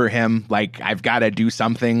for him. Like, I've got to do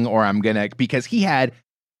something or I'm going to, because he had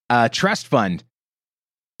a trust fund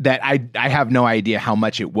that I have no idea how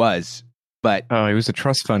much it was, but. Oh, he was a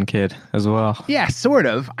trust fund kid as well. Yeah, sort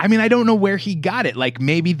of. I mean, I don't know where he got it. Like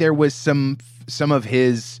maybe there was some of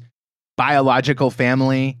his biological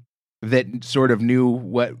family that sort of knew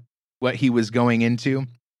what he was going into.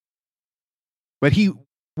 But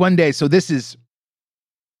one day, so this is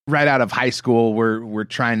right out of high school, we're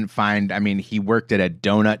trying to find, I mean, he worked at a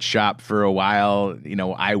donut shop for a while.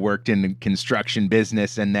 I worked in the construction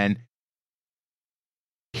business, and then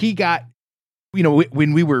he got,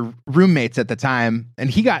 when we were roommates at the time, and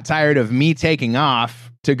he got tired of me taking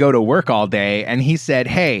off to go to work all day. And he said,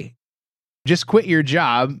 hey, just quit your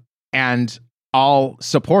job and I'll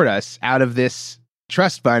support us out of this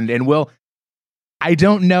trust fund. And I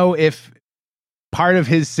don't know if part of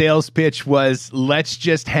his sales pitch was, let's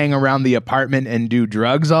just hang around the apartment and do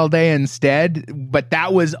drugs all day instead. But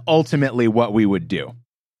that was ultimately what we would do.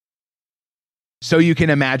 So you can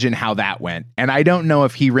imagine how that went. And I don't know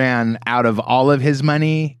if he ran out of all of his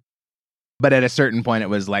money, but at a certain point it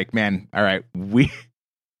was like, man, all right, we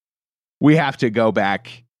have to go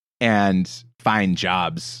back and find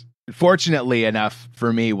jobs. Fortunately enough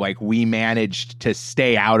for me, like we managed to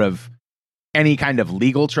stay out of any kind of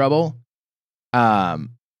legal trouble. And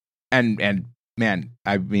man,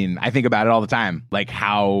 I mean, I think about it all the time, like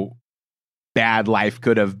how bad life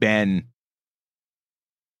could have been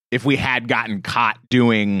if we had gotten caught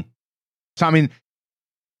doing. So, I mean,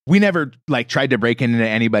 we never like tried to break into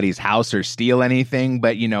anybody's house or steal anything,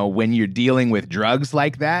 but when you're dealing with drugs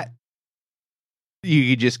like that,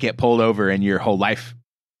 you just get pulled over and your whole life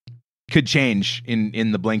could change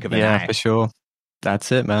in the blink of an eye. Yeah, for sure.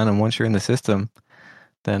 That's it, man. And once you're in the system,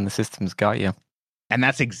 then the system's got you. And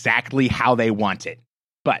that's exactly how they want it.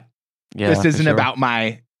 But yeah, this isn't sure. about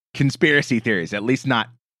my conspiracy theories, at least not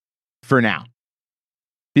for now.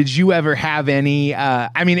 Did you ever have any?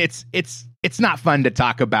 I mean, it's not fun to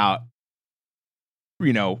talk about,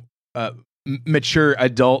 mature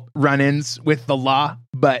adult run-ins with the law.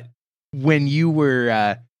 But when you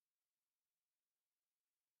were,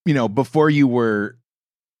 before you were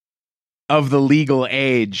of the legal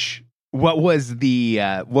age, what was the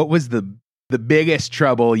biggest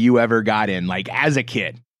trouble you ever got in, like as a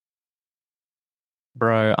kid?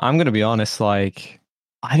 Bro, I'm gonna be honest. Like,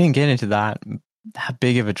 I didn't get into that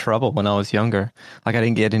big of a trouble when I was younger. Like, I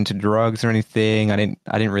didn't get into drugs or anything. I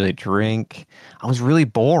didn't really drink. I was really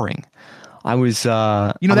boring. I was,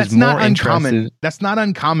 that's not uncommon. That's not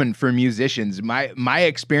uncommon for musicians. My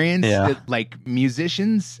experience, like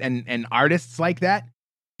musicians and artists like that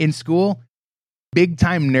in school, big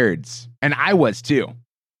time nerds, and I was too.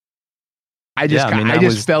 I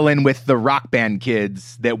just fell in with the rock band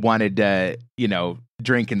kids that wanted to,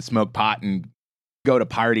 drink and smoke pot and go to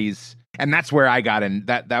parties, and that's where I got in.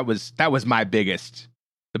 That was the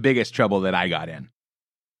biggest trouble that I got in.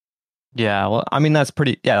 Yeah, well, I mean, that's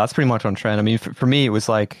pretty much on trend. I mean, for me, it was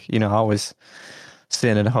like, I was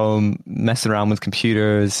sitting at home messing around with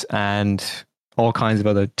computers and all kinds of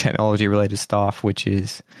other technology related stuff, which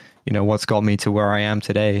is, what's got me to where I am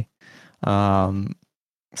today.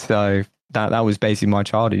 So that was basically my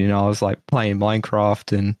childhood. I was like playing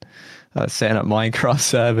Minecraft and setting up Minecraft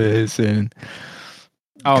servers and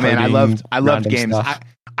man, I loved games. Stuff.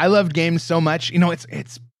 I loved games so much.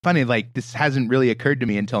 It's funny, like, this hasn't really occurred to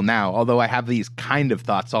me until now, although I have these kind of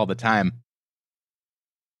thoughts all the time.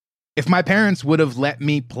 If my parents would have let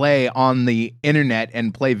me play on the internet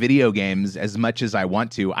and play video games as much as I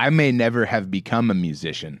want to, I may never have become a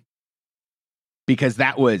musician, because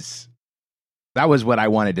that was what I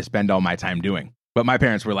wanted to spend all my time doing. But my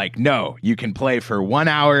parents were like, no, you can play for 1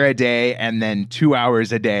 hour a day and then 2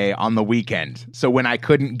 hours a day on the weekend. So when I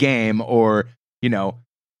couldn't game or,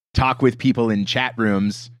 talk with people in chat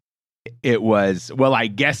rooms, it was, well, I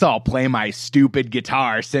guess I'll play my stupid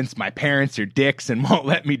guitar since my parents are dicks and won't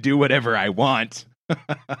let me do whatever I want.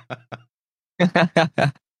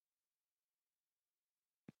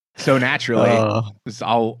 So naturally,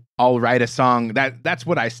 I'll write a song. That's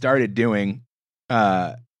what I started doing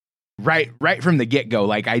right from the get-go.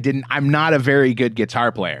 Like, I'm not a very good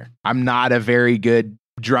guitar player. I'm not a very good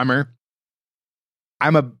drummer.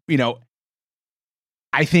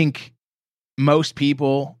 I think most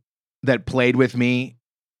people that played with me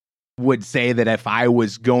would say that if I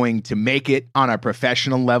was going to make it on a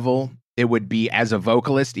professional level, it would be as a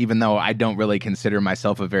vocalist, even though I don't really consider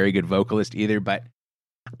myself a very good vocalist either. But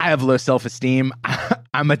I have low self-esteem.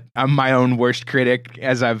 I'm my own worst critic,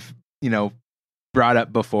 as I've, brought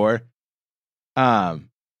up before. But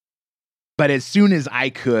as soon as I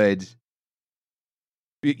could,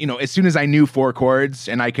 as soon as I knew 4 chords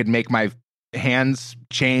and I could make my hands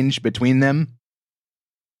change between them,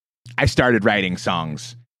 I started writing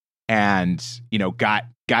songs and, got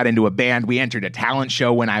into a band. We entered a talent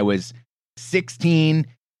show when I was 16,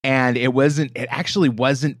 and it actually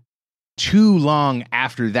wasn't too long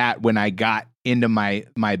after that when I got into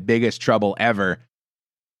my biggest trouble ever.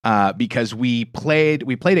 Because we played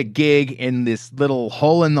a gig in this little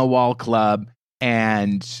hole in the wall club,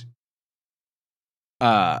 and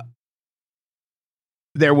there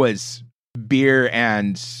was beer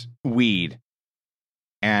and weed,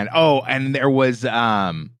 and there was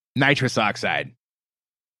nitrous oxide.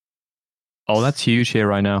 Oh, that's huge here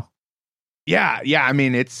right now. Yeah. I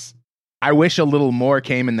mean, I wish a little more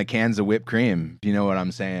came in the cans of whipped cream. You know what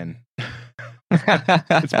I'm saying?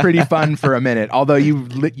 It's pretty fun for a minute, although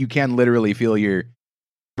you can literally feel your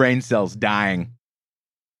brain cells dying.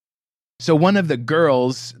 So one of the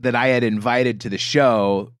girls that I had invited to the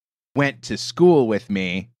show went to school with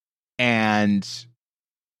me and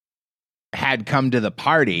had come to the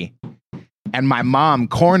party, and my mom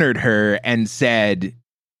cornered her and said,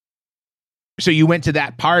 so you went to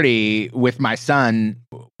that party with my son.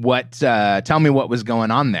 Tell me what was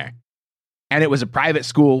going on there. And it was a private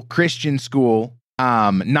school, Christian school,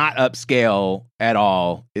 not upscale at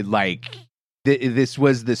all. This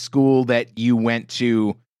was the school that you went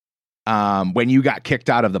to when you got kicked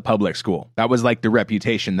out of the public school. That was like the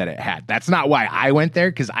reputation that it had. That's not why I went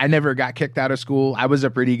there, because I never got kicked out of school. I was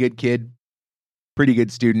a pretty good kid, pretty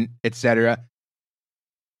good student, etc.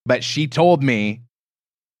 But she told me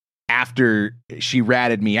after she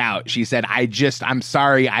ratted me out, she said, I'm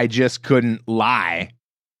sorry, I just couldn't lie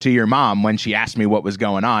to your mom when she asked me what was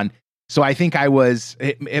going on. So I think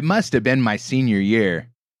it must have been my senior year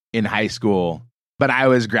in high school, but I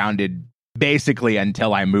was grounded basically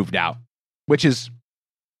until I moved out, which is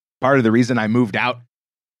part of the reason I moved out.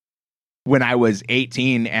 when I was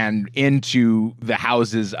 18 and into the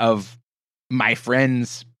houses of my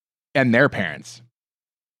friends and their parents.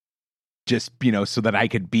 Just, so that I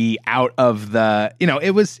could be out of the,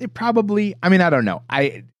 it probably, I mean, I don't know.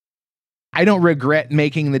 I don't regret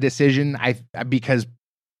making the decision because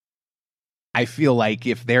I feel like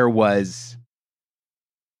if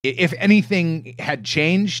anything had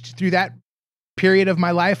changed through that period of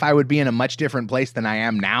my life, I would be in a much different place than I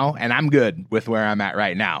am now. And I'm good with where I'm at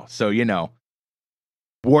right now. So,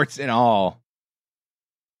 warts and all,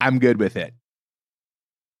 I'm good with it.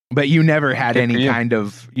 But you never had any kind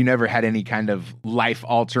of life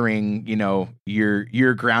altering,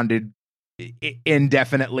 you're grounded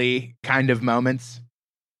indefinitely kind of moments.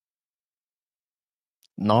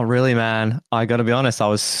 Not really, man. I got to be honest. I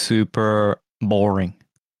was super boring,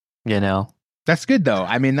 That's good though.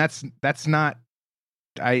 I mean, that's not,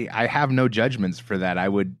 I have no judgments for that. I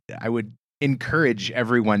would encourage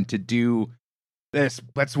everyone to do this.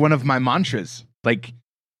 That's one of my mantras. Like,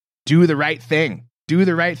 do the right thing. Do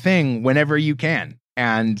the right thing whenever you can.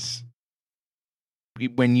 And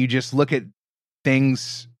when you just look at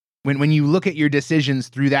things, when you look at your decisions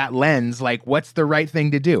through that lens, like, what's the right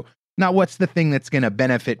thing to do? Not what's the thing that's going to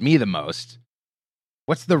benefit me the most.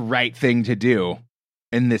 What's the right thing to do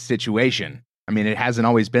in this situation? I mean, it hasn't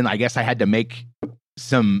always been. I guess I had to make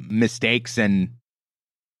some mistakes and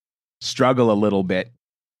struggle a little bit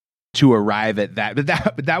to arrive at that. But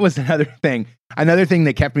that was another thing. Another thing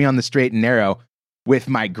that kept me on the straight and narrow with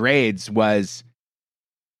my grades was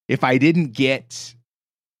if I didn't get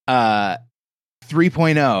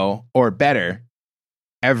 3.0 or better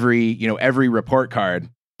every report card,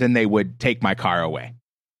 then they would take my car away.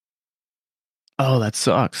 Oh, that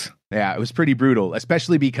sucks. Yeah, it was pretty brutal,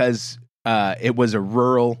 especially because it was a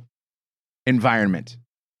rural environment.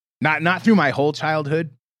 Not through my whole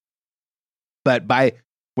childhood, but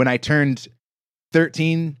when I turned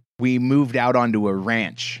 13, we moved out onto a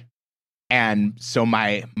ranch. And so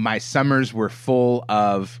my summers were full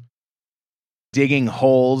of digging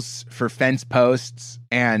holes for fence posts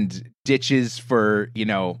and ditches for,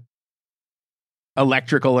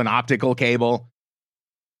 electrical and optical cable.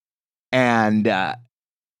 And that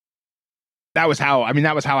was how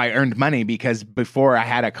I earned money, because before I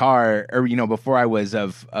had a car, or, before I was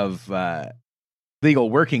of legal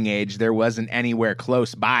working age, there wasn't anywhere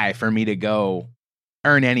close by for me to go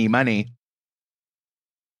earn any money.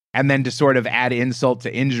 And then to sort of add insult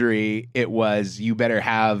to injury, it was, you better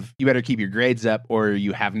keep your grades up or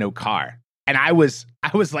you have no car. And I was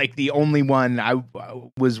like the only one. I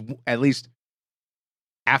was, at least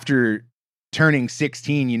after turning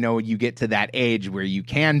 16, you get to that age where you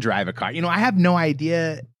can drive a car. I have no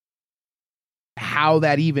idea how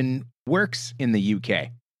that even works in the UK.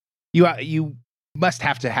 You must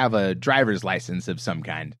have to have a driver's license of some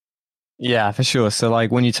kind. Yeah, for sure. So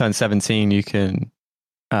like when you turn 17, you can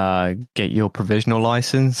get your provisional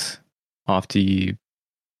license after you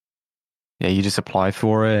just apply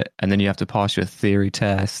for it, and then you have to pass your theory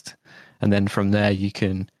test, and then from there you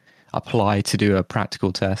can apply to do a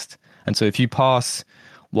practical test. And so if you pass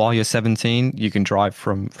while you're 17, you can drive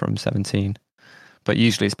from 17. But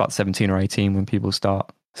usually it's about 17 or 18 when people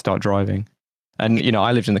start driving. And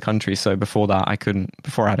I lived in the country, so before that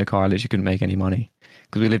before I had a car, I literally couldn't make any money,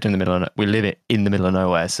 because we live in the middle of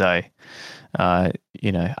nowhere. So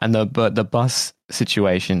but the bus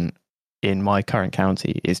situation in my current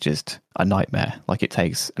county is just a nightmare. Like, it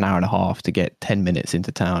takes an hour and a half to get 10 minutes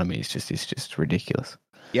into town. I mean, it's just ridiculous.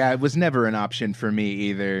 Yeah, it was never an option for me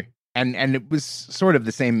either. And it was sort of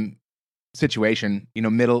the same situation,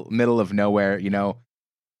 middle of nowhere,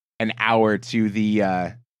 an hour to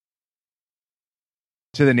the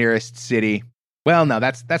nearest city. Well, no,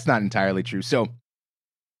 that's not entirely true. So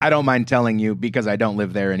I don't mind telling you, because I don't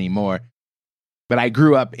live there anymore. But I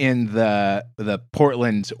grew up in the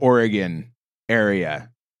Portland, Oregon area,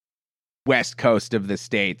 west coast of the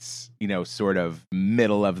States, sort of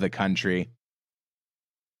middle of the country.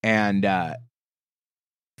 And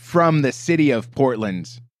from the city of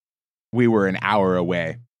Portland, we were an hour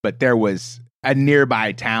away. But there was a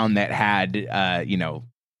nearby town that had,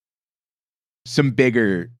 some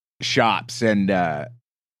bigger shops and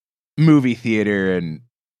movie theater and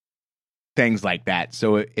things like that.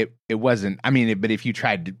 So it wasn't, but if you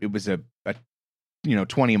tried, it was a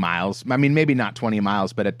 20 miles. I mean, maybe not 20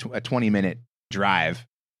 miles, but a 20-minute drive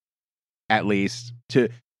at least to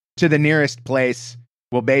the nearest place.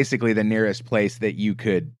 Well, basically the nearest place that you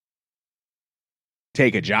could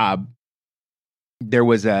take a job. There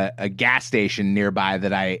was a gas station nearby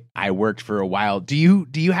that I worked for a while. Do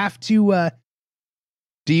you have to,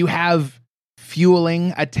 do you have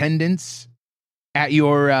fueling attendants at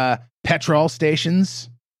your petrol stations?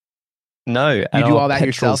 No, You at do our all that petrol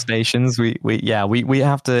yourself? stations, we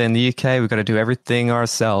have to, in the UK, we've got to do everything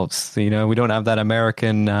ourselves. You know, we don't have that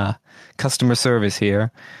American customer service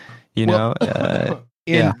here. You know,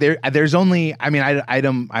 yeah. There's only, I mean,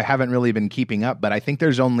 I haven't really been keeping up, but I think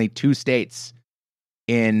there's only 2 states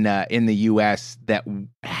in the US that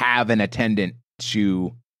have an attendant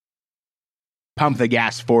to pump the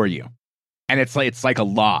gas for you. And it's like a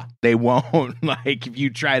law. They won't, like, if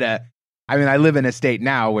you try to, I mean, I live in a state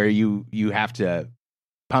now where you have to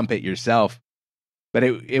pump it yourself, but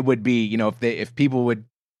it would be, you know, if people would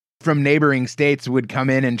from neighboring states would come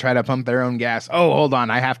in and try to pump their own gas. Oh, hold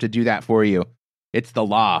on, I have to do that for you. It's the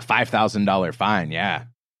law. $5,000 fine. Yeah,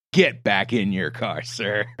 get back in your car,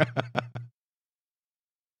 sir.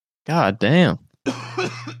 God damn,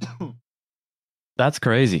 that's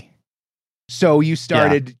crazy. So you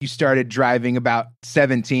started driving about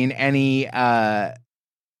 17. Any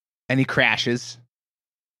crashes?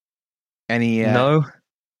 Any No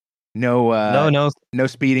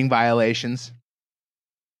speeding violations?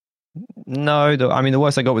 No, I mean, the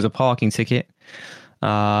worst I got was a parking ticket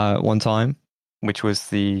one time, which was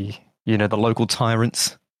the local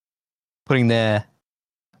tyrants putting their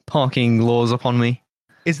parking laws upon me.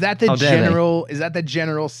 Is that the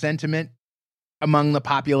general sentiment among the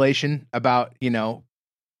population about,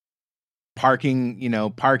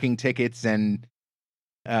 parking tickets and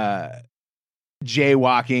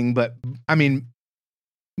jaywalking? But I mean,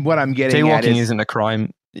 what I'm getting at is isn't a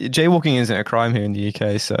crime. Jaywalking isn't a crime here in the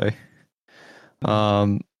UK, so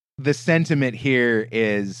the sentiment here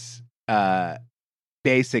is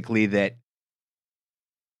basically that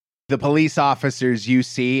the police officers you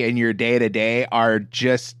see in your day-to-day are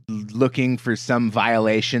just looking for some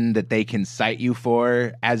violation that they can cite you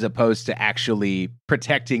for, as opposed to actually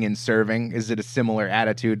protecting and serving. Is it a similar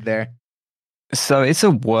attitude there? So it's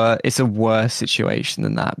a worse situation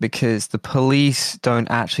than that, because the police don't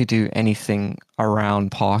actually do anything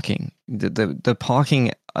around parking. The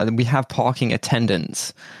parking, we have parking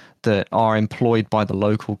attendants that are employed by the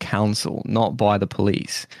local council, not by the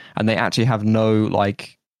police, and they actually have no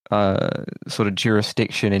sort of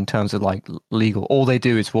jurisdiction in terms of legal. All they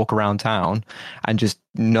do is walk around town and just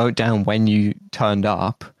note down when you turned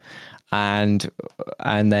up, and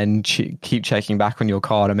then keep checking back on your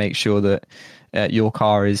car to make sure that your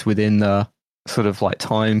car is within the sort of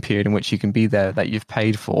time period in which you can be there that you've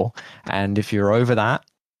paid for. And if you're over that,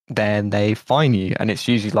 then they fine you, and it's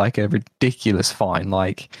usually a ridiculous fine.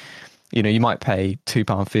 You might pay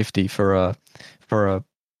 £2.50 for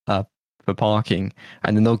parking,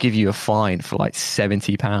 and then they'll give you a fine for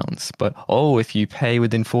 £70. But if you pay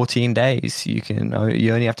within 14 days, you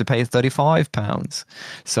only have to pay £35.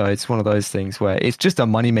 So it's one of those things where it's just a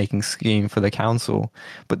money making scheme for the council,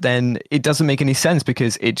 but then it doesn't make any sense,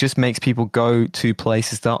 because it just makes people go to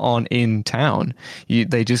places that aren't in town.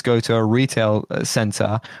 They just go to a retail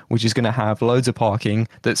center, which is going to have loads of parking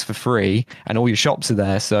that's for free, and all your shops are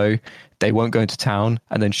there, so they won't go into town.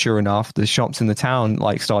 And then sure enough, the shops in the town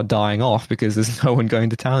start dying off because there's no one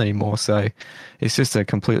going to town anymore. So it's just a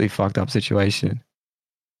completely fucked up situation.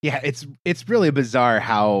 Yeah, it's really bizarre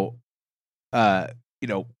how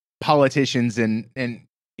politicians and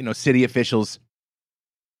city officials,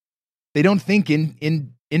 they don't think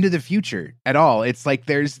into the future at all. It's like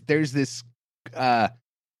there's this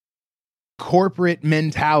corporate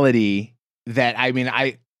mentality that, I mean,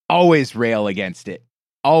 I always rail against it.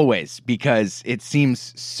 Always, because it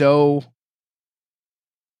seems so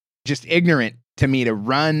just ignorant to me to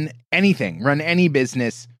run any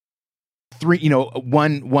business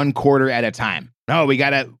one quarter at a time. No, we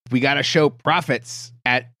gotta show profits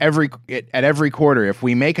at every quarter. If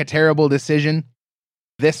we make a terrible decision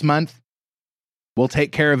this month, we'll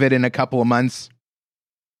take care of it in a couple of months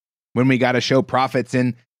when we gotta show profits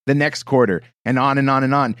in the next quarter, and on and on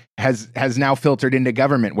and on, has now filtered into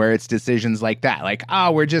government, where it's decisions like that.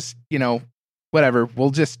 We're just, whatever, we'll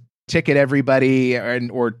just ticket everybody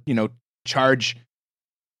or charge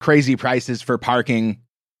crazy prices for parking.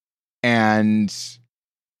 And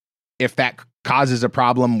if that causes a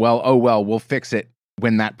problem, we'll fix it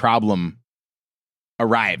when that problem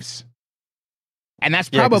arrives. And that's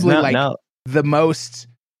probably the most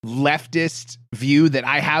leftist view that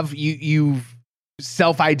I have. You've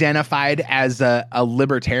self-identified as a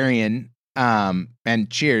libertarian, and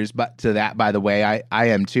cheers but to that, by the way. I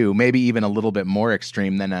am too, maybe even a little bit more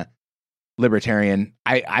extreme than a libertarian.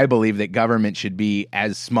 I believe that government should be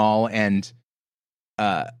as small and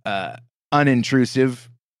unintrusive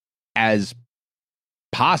as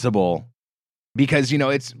possible, because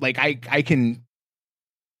it's I can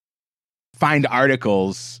find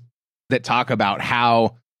articles that talk about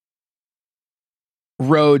how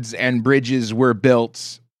roads and bridges were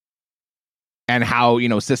built and how,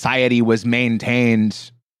 society was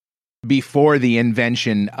maintained before the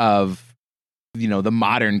invention of, the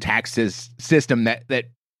modern tax system that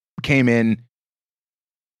came in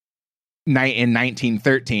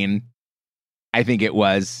 1913, I think it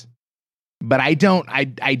was. But I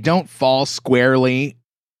don't fall squarely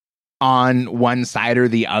on one side or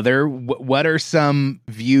the other. What are some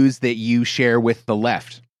views that you share with the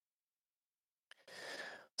left?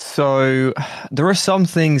 So there are some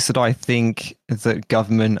things that I think that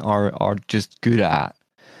government are just good at.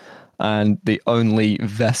 And the only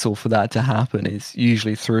vessel for that to happen is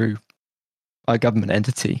usually through a government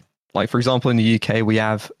entity. Like, for example, in the UK, we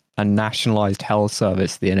have a nationalized health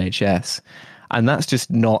service, the NHS. And that's just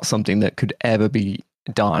not something that could ever be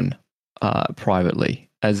done privately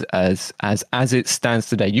as it stands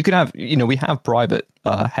today. You could have, we have private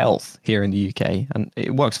health here in the UK and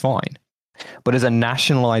it works fine. But as a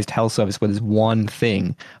nationalized health service where there's one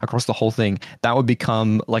thing across the whole thing, that would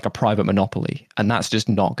become like a private monopoly. And that's just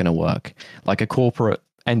not going to work. Like a corporate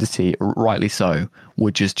entity, rightly so,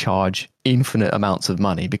 would just charge infinite amounts of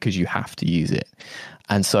money because you have to use it.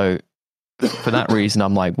 And so for that reason,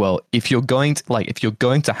 I'm like, well, if you're going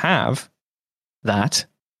to have that,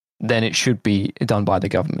 then it should be done by the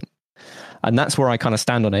government. And that's where I kind of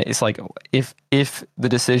stand on it. It's like, if the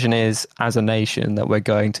decision is as a nation that we're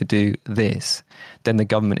going to do this, then the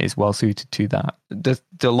government is well suited to that.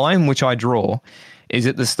 The line which I draw is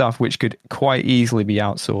at the stuff which could quite easily be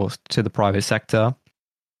outsourced to the private sector,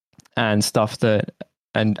 and stuff that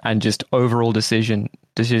and just overall decision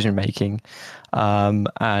making,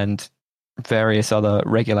 and various other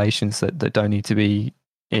regulations that don't need to be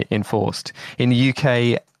enforced. In the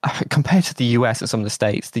UK, compared to the US and some of the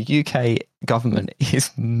states, the UK government is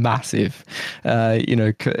massive.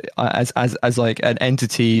 As like an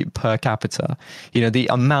entity per capita, the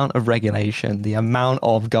amount of regulation, the amount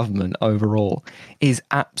of government overall is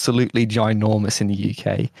absolutely ginormous in the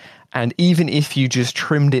UK. And even if you just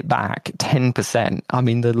trimmed it back 10%, I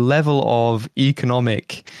mean, the level of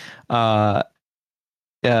economic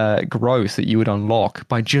growth that you would unlock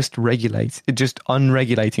by just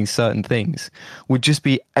unregulating certain things would just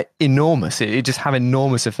be enormous. It just have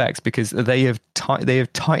enormous effects because they have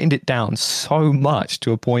tightened it down so much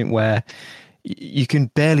to a point where you can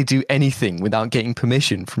barely do anything without getting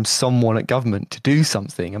permission from someone at government to do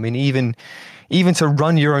something. I mean, even to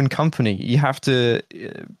run your own company, you have to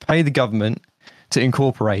pay the government to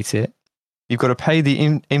incorporate it. You've got to pay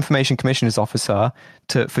the Information Commissioner's Officer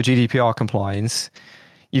for GDPR compliance.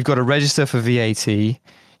 You've got to register for VAT.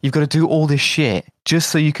 You've got to do all this shit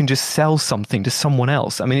just so you can just sell something to someone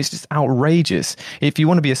else. I mean, it's just outrageous. If you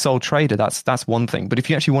want to be a sole trader, that's one thing. But if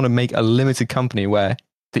you actually want to make a limited company where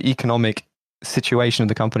the economic situation of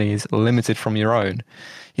the company is limited from your own,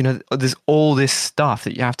 there's all this stuff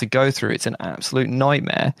that you have to go through. It's an absolute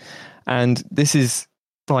nightmare. And this is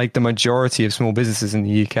like the majority of small businesses in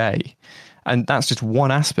the UK. And that's just one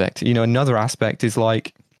aspect. Another aspect is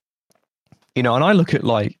like, and I look at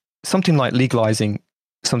like something like legalizing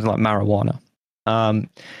something like marijuana.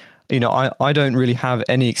 I don't really have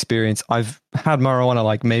any experience. I've had marijuana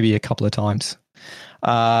like maybe a couple of times.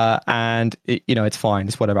 And it's fine.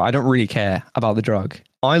 It's whatever. I don't really care about the drug.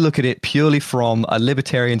 I look at it purely from a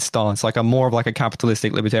libertarian stance. Like I'm more of like a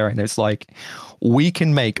capitalistic libertarian. It's like we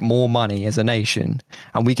can make more money as a nation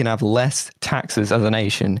and we can have less taxes as a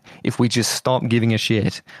nation if we just stop giving a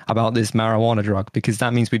shit about this marijuana drug, because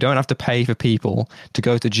that means we don't have to pay for people to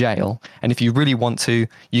go to jail. And if you really want to,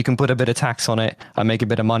 you can put a bit of tax on it and make a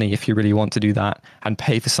bit of money if you really want to do that and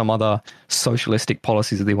pay for some other socialistic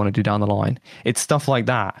policies that they want to do down the line. It's stuff like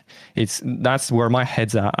that. That's where my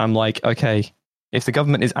head's at. I'm like, okay, if the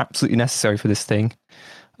government is absolutely necessary for this thing,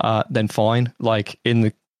 then fine. Like in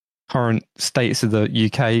the current status of the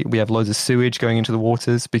UK, we have loads of sewage going into the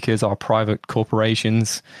waters because our private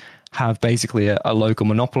corporations have basically a local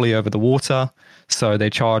monopoly over the water. So they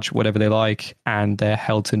charge whatever they like and they're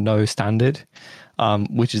held to no standard,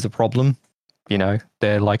 which is a problem.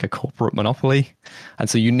 They're like a corporate monopoly. And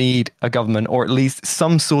so you need a government or at least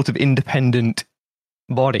some sort of independent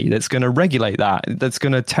body that's going to regulate that, that's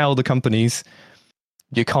going to tell the companies,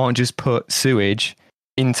 you can't just put sewage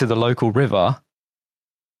into the local river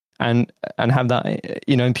and have that,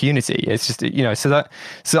 impunity. It's just,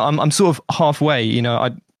 so I'm sort of halfway,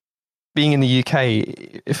 being in the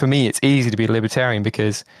UK, for me, it's easy to be a libertarian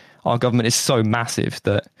because our government is so massive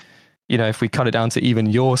that, if we cut it down to even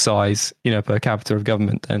your size, per capita of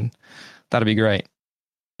government, then that'd be great.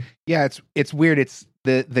 Yeah. It's weird. It's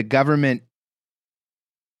the government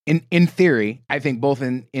in theory, I think both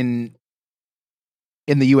in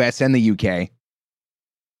the US and the UK,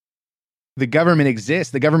 the government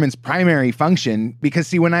exists, the government's primary function, because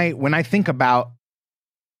see, when I think about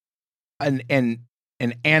an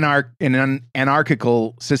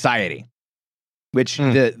anarchical society, which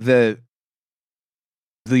the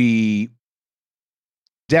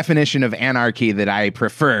definition of anarchy that I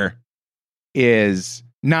prefer is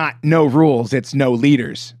not no rules, it's no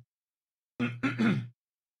leaders.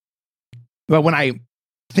 But when I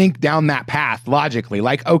think down that path logically,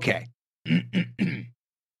 like, okay,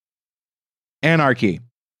 anarchy,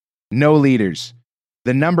 no leaders.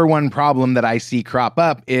 The number one problem that I see crop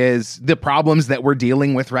up is the problems that we're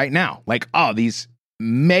dealing with right now. Like, oh, these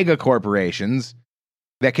mega corporations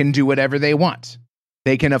that can do whatever they want.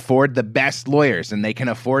 They can afford the best lawyers and they can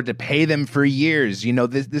afford to pay them for years. You know,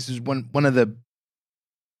 this is one of the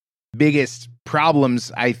biggest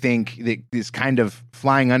problems, I think, that is kind of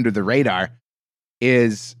flying under the radar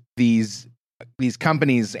is these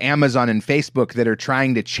companies, Amazon and Facebook, that are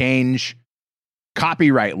trying to change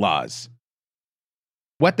copyright laws.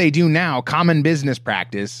 What they do now, common business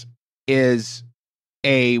practice, is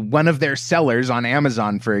one of their sellers on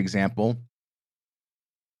Amazon, for example,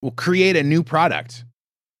 will create a new product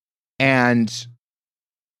and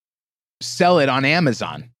sell it on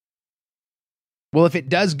Amazon. Well, if it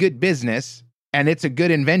does good business and it's a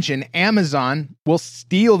good invention, Amazon will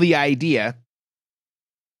steal the idea,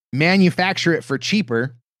 manufacture it for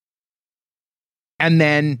cheaper, and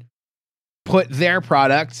then put their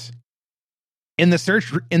product in the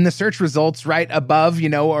search results right above, you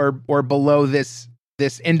know, or below this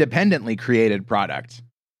independently created product.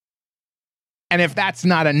 And if that's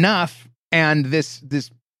not enough, and this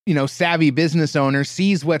you know, savvy business owner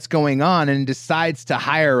sees what's going on and decides to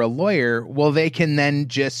hire a lawyer, well, they can then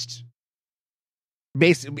just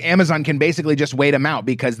Amazon can basically just wait them out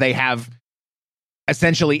because they have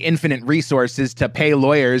essentially infinite resources to pay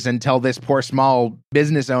lawyers until this poor small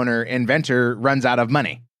business owner inventor runs out of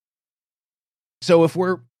money. So if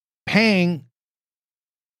we're paying,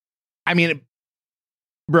 I mean,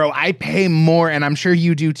 bro, I pay more, and I'm sure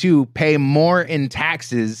you do too, pay more in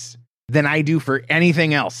taxes than I do for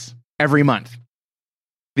anything else every month.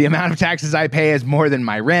 The amount of taxes I pay is more than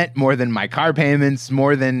my rent, more than my car payments,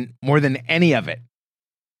 more than any of it.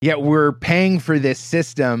 Yet we're paying for this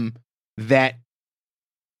system that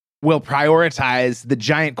will prioritize the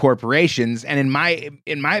giant corporations. And in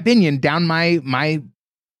my opinion, down my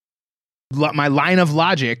line of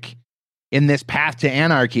logic in this path to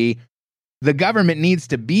anarchy, the government needs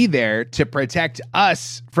to be there to protect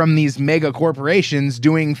us from these mega corporations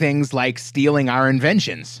doing things like stealing our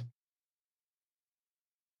inventions.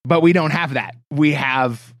 But we don't have that. We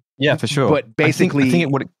have, yeah, for sure. But basically, I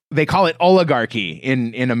think they call it oligarchy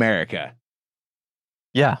in America.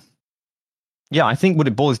 Yeah. Yeah, I think what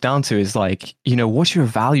it boils down to is like, you know, what's your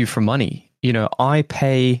value for money? You know, I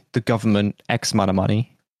pay the government X amount of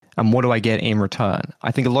money, and what do I get in return?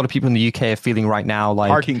 I think a lot of people in the UK are feeling right now like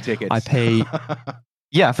parking tickets. I pay.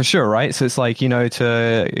 Yeah, for sure, right? So it's like, you know,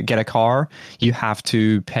 to get a car, you have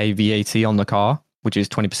to pay VAT on the car, which is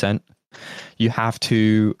 20%. You have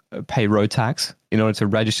to pay road tax in order to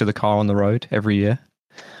register the car on the road every year.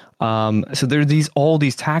 So there are all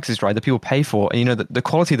these taxes, right, that people pay for. And, you know, the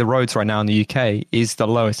quality of the roads right now in the UK is the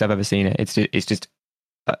lowest I've ever seen it. It's just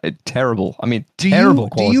terrible. I mean, terrible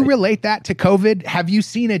quality. Do you relate that to COVID? Have you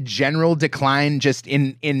seen a general decline just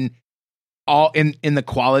in the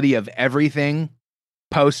quality of everything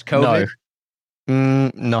post-COVID?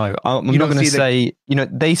 No, I'm not going to say, you know,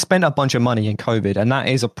 they spent a bunch of money in COVID, and that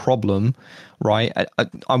is a problem, right?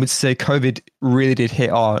 I would say COVID really did hit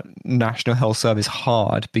our National Health Service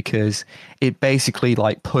hard because it basically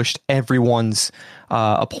like pushed everyone's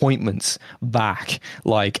appointments back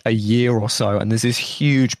like a year or so. And there's this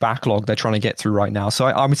huge backlog they're trying to get through right now. So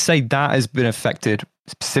I would say that has been affected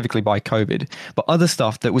specifically by COVID, but other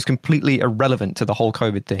stuff that was completely irrelevant to the whole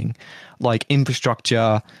COVID thing, like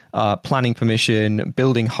infrastructure, planning permission,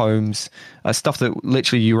 building homes, stuff that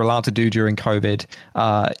literally you were allowed to do during COVID,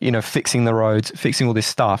 you know, fixing the roads, fixing all this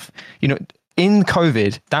stuff, you know, in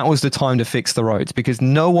COVID, that was the time to fix the roads because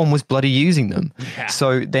no one was bloody using them. Yeah.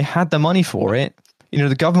 So they had the money for it. You know,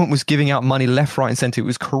 the government was giving out money left, right, and center. It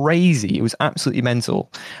was crazy. It was absolutely mental.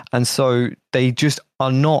 And so they just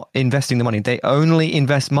are not investing the money. They only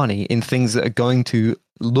invest money in things that are going to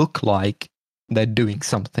look like they're doing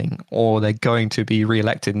something or they're going to be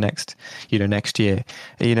reelected next year.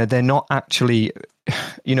 You know, they're not actually,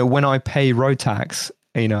 you know, when I pay road tax,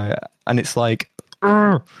 you know, and it's like,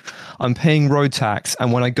 I'm paying road tax,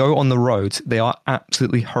 and when I go on the roads, they are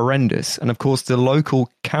absolutely horrendous. And of course, the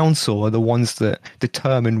local council are the ones that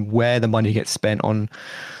determine where the money gets spent on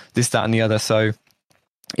this, that, and the other. So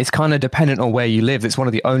it's kind of dependent on where you live. It's one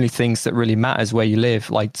of the only things that really matters where you live.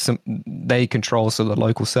 Like they control the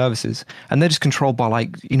local services, and they're just controlled by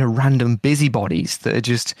like, random busybodies that are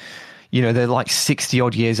just, they're like 60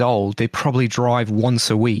 odd years old. They probably drive once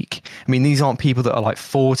a week. I mean, these aren't people that are like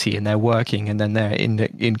 40 and they're working and then they're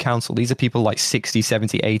in council. These are people like 60,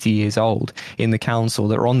 70, 80 years old in the council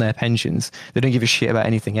that are on their pensions. They don't give a shit about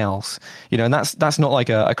anything else, and that's not like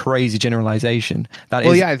a crazy generalization. That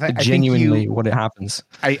is genuinely what it happens.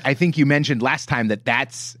 I think you mentioned last time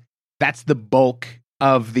that's the bulk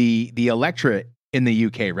of the electorate in the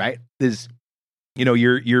UK, right? Is,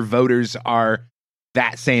 your voters are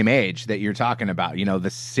that same age that you're talking about, the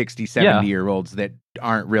 60, 70 year olds that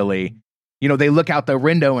aren't really, they look out the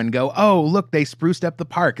window and go, oh, look, they spruced up the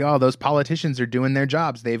park. Oh, those politicians are doing their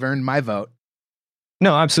jobs. They've earned my vote.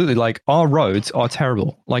 No, absolutely. Like, our roads are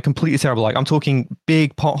terrible, like completely terrible. Like, I'm talking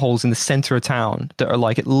big potholes in the center of town that are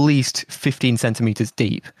like at least 15 centimeters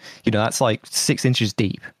deep. That's like 6 inches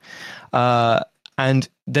deep. And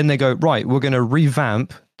then they go, right, we're going to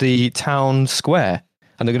revamp the town square.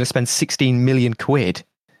 And they're going to spend 16 million quid,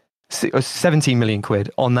 or 17 million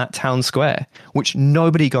quid on that town square, which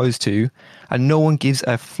nobody goes to, and no one gives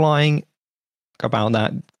a flying about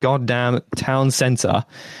that goddamn town centre.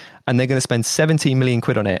 And they're going to spend 17 million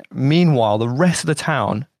quid on it. Meanwhile, the rest of the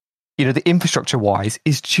town, the infrastructure wise,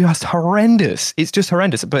 is just horrendous. It's just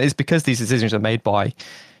horrendous. But it's because these decisions are made by,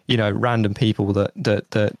 random people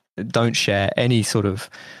that don't share any sort of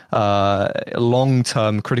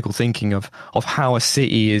long-term critical thinking of how a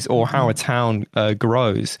city is or how a town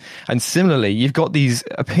grows. And similarly, you've got these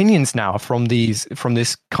opinions now from this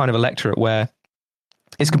kind of electorate where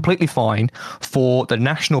it's completely fine for the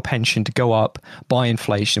national pension to go up by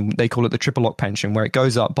inflation. They call it the triple lock pension, where it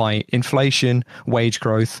goes up by inflation, wage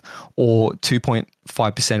growth, or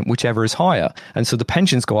 2.5%, whichever is higher. And so the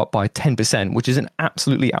pensions go up by 10%, which is an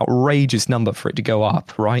absolutely outrageous number for it to go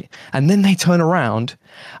up, right? And then they turn around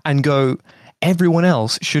and go, everyone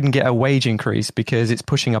else shouldn't get a wage increase because it's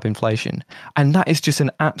pushing up inflation. And that is just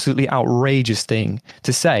an absolutely outrageous thing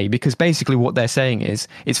to say, because basically what they're saying is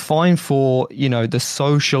it's fine for, the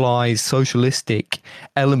socialistic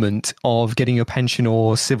element of getting your pension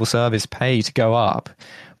or civil service pay to go up.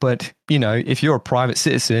 But, if you're a private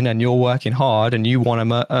citizen and you're working hard and you want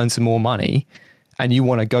to earn some more money, and you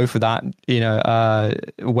want to go for that,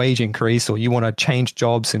 wage increase, or you want to change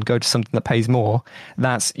jobs and go to something that pays more,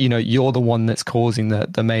 that's, you're the one that's causing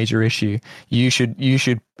the major issue. You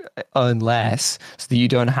should earn less so that you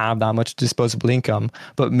don't have that much disposable income.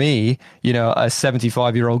 But me, a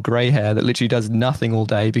 75-year-old grey hair that literally does nothing all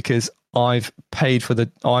day because I've voted for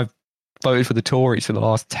the Tories for the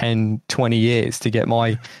last 10, 20 years to get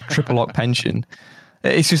my triple lock pension.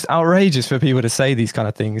 It's just outrageous for people to say these kind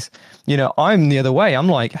of things. I'm the other way. I'm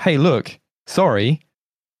like, hey, look, sorry,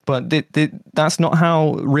 but that's not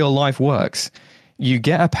how real life works. You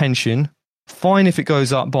get a pension, fine if it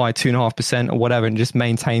goes up by 2.5% or whatever and just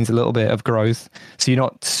maintains a little bit of growth, so you're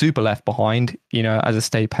not super left behind, as a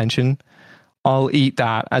state pension. I'll eat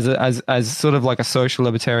that as sort of like a social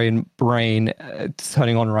libertarian brain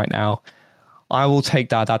turning on right now. I will take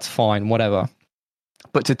that. That's fine, whatever.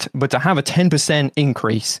 But to have a 10%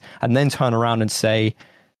 increase and then turn around and say,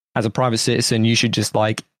 as a private citizen, you should just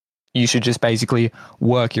basically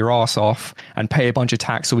work your ass off and pay a bunch of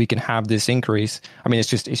tax so we can have this increase. I mean, it's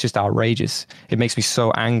just outrageous. It makes me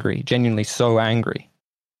so angry, genuinely so angry.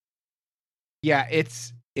 Yeah,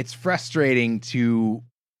 it's frustrating to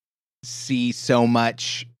see so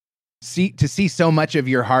much of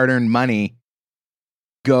your hard-earned money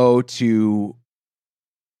go to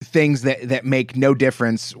things that make no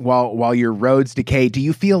difference while your roads decay. Do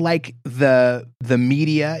you feel like the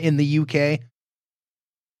media in the UK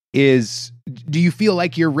do you feel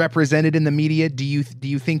like you're represented in the media? Do you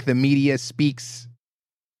think the media speaks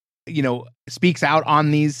out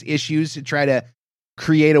on these issues to try to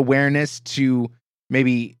create awareness to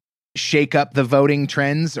maybe shake up the voting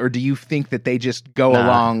trends? Or do you think that they just go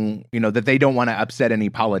along, that they don't want to upset any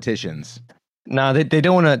politicians? No, they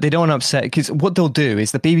don't want to upset, because what they'll do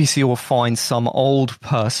is the BBC will find some old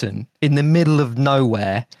person in the middle of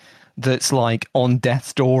nowhere that's like on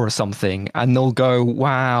death's door or something, and they'll go,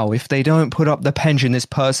 wow, if they don't put up the pension, this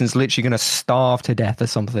person's literally going to starve to death or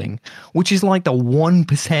something, which is like the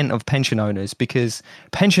 1% of pension owners, because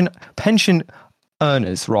pension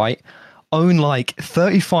earners, right, own like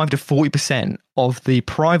 35 to 40% of the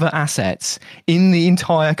private assets in the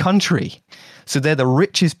entire country. So they're the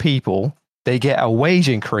richest people. They get a wage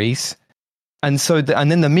increase, And so,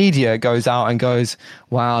 and then the media goes out and goes,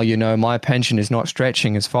 wow, you know, my pension is not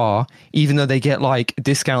stretching as far, even though they get like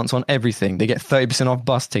discounts on everything. They get 30% off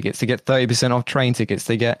bus tickets. They get 30% off train tickets.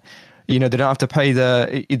 They get, you know, they don't have to pay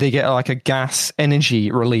they get like a gas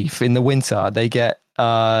energy relief in the winter. They get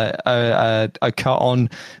a cut on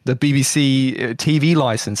the BBC TV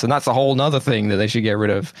license, and that's a whole nother thing that they should get rid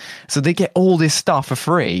of. So they get all this stuff for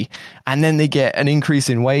free, and then they get an increase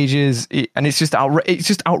in wages, and it's just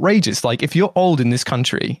outrageous. Like, if you're old in this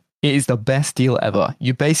country, it is the best deal ever.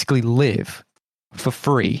 You basically live for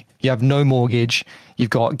free. You have no mortgage. You've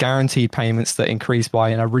got guaranteed payments that increase by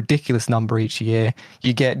a ridiculous number each year.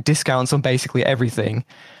 You get discounts on basically everything.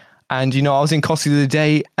 And, you know, I was in Costa the other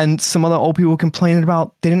day, and some other old people were complaining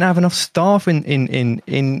about they didn't have enough staff in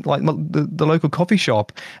like the local coffee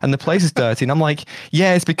shop, and the place is dirty. And I'm like,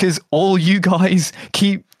 yeah, it's because all you guys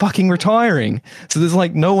keep fucking retiring. So there's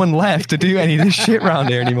like no one left to do any of this shit around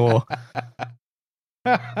here anymore.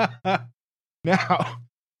 Now,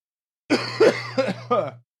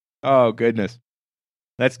 oh goodness,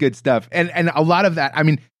 that's good stuff. And a lot of that, I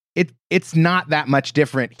mean, it's not that much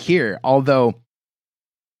different here, although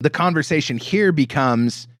the conversation here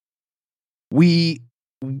becomes we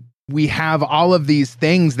have all of these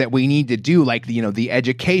things that we need to do, like, you know, the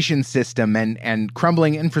education system and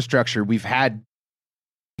crumbling infrastructure. We've had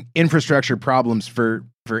infrastructure problems for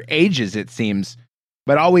ages, it seems,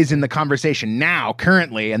 but always in the conversation now,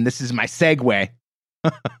 currently, and this is my segue.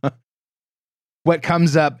 What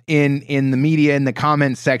comes up in the media, in the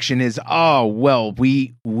comments section, is, oh, well,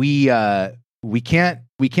 we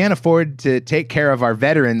can't afford to take care of our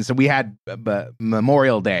veterans. So we had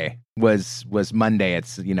Memorial Day was Monday.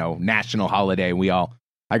 It's, you know, national holiday.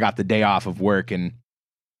 I got the day off of work and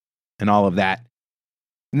all of that.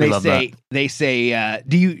 And they say,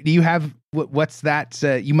 do you have what's that?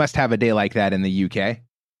 You must have a day like that in the UK.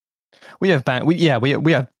 We have we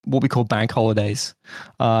have what we call bank holidays.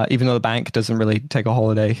 Even though the bank doesn't really take a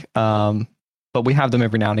holiday, but we have them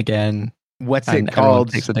every now and again. What's it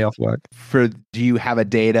called? Takes a day off work. Do you have a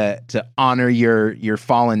day to honor your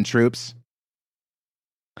fallen troops?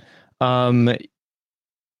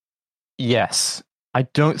 Yes. I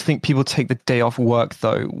don't think people take the day off work,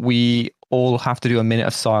 though. We all have to do a minute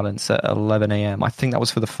of silence at 11 a.m. I think that was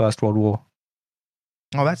for the First World War.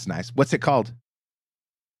 Oh, that's nice. What's it called?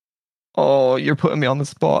 Oh, you're putting me on the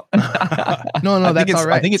spot. No, that's all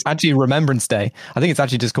right. I think it's actually Remembrance Day. I think it's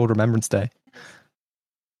actually just called Remembrance Day.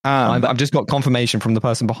 I've just got confirmation from the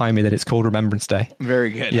person behind me that it's called Remembrance Day.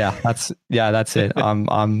 Very good. Yeah, that's it.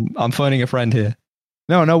 I'm phoning a friend here.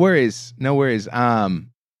 No worries.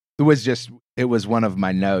 It was one of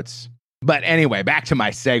my notes. But anyway, back to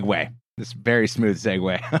my segue. This very smooth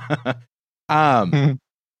segue.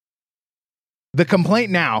 The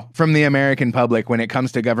complaint now from the American public when it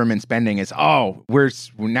comes to government spending is, oh, we're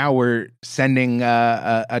sending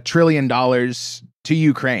 $1 trillion to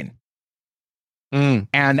Ukraine.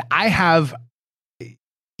 And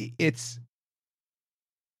it's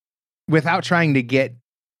without trying to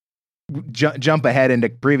jump ahead into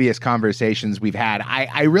previous conversations we've had.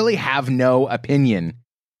 I really have no opinion,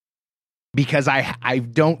 because I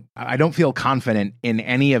don't feel confident in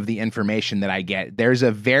any of the information that I get. There's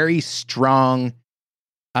a very strong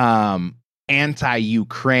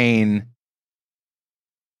anti-Ukraine,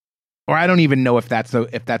 or I don't even know if that's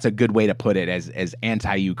a good way to put it, as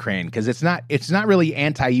anti-Ukraine, because it's not really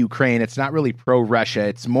anti-Ukraine. It's not really pro-Russia.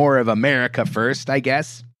 It's more of America first, I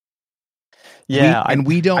guess. Yeah,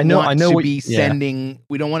 we don't want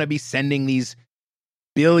to be sending these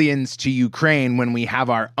billions to Ukraine when we have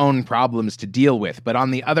our own problems to deal with. But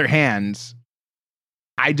on the other hand,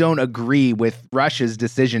 I don't agree with Russia's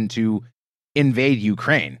decision to invade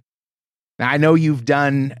Ukraine. Now, I know you've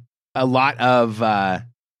done a lot of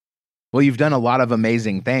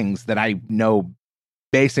amazing things that I know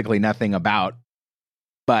basically nothing about.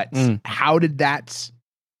 But how did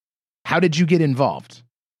you get involved?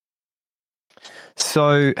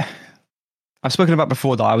 So I've spoken about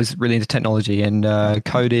before that I was really into technology and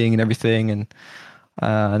coding and everything, and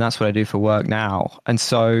that's what I do for work now. And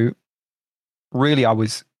so really I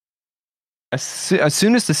was, as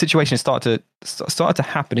soon as the situation started to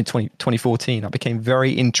happen in 2014, I became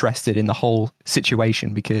very interested in the whole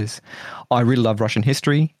situation, because I really love Russian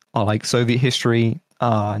history. I like Soviet history.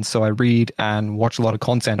 And so I read and watch a lot of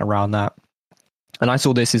content around that. And I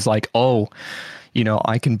saw this as like, oh, you know,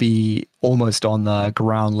 I can be almost on the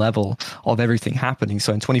ground level of everything happening.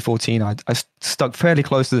 So in 2014, I stuck fairly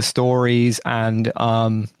close to the stories and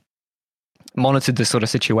monitored the sort of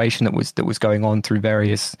situation that was going on through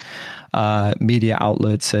various media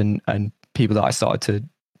outlets and people that I started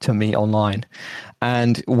to me online.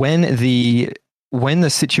 And when the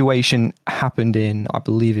situation happened in, I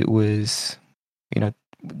believe it was,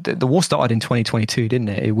 the war started in 2022, didn't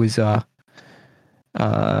it? It was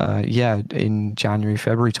in January,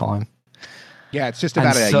 February time. Yeah, it's just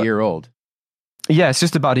about a year old. Yeah, it's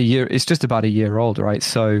just about a year. It's just about a year old, right?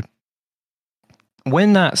 So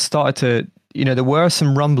when that started to, there were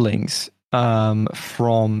some rumblings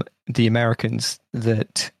from the Americans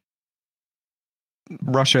that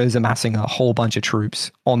Russia is amassing a whole bunch of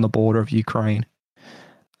troops on the border of Ukraine,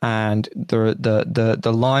 and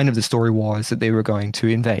the line of the story was that they were going to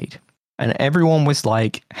invade, and everyone was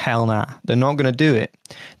like, "Hell nah, they're not going to do it.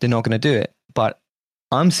 They're not going to do it." But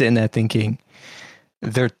I'm sitting there thinking,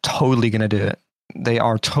 they're totally going to do it. They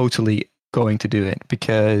are totally going to do it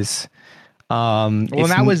because.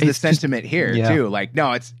 That was the sentiment here too. Like,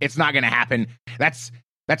 no, it's not going to happen. That's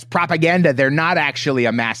propaganda. They're not actually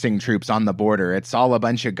amassing troops on the border. It's all a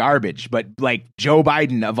bunch of garbage. But like Joe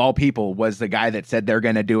Biden, of all people, was the guy that said they're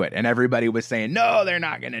going to do it, and everybody was saying, no, they're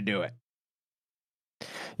not going to do it.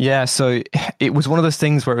 Yeah, so it was one of those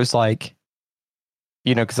things where it was like,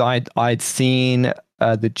 because I'd seen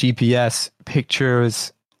the GPS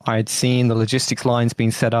pictures, I'd seen the logistics lines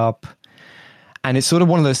being set up. And it's sort of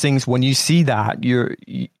one of those things when you see that, your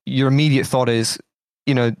immediate thought is,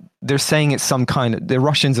 they're saying it's the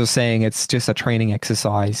Russians are saying it's just a training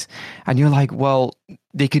exercise. And you're like, well,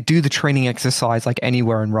 they could do the training exercise like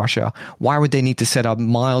anywhere in Russia. Why would they need to set up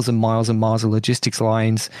miles and miles and miles of logistics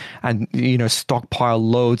lines and, stockpile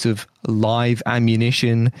loads of live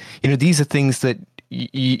ammunition? These are things that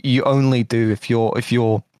you only do if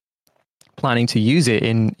you're planning to use it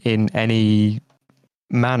in any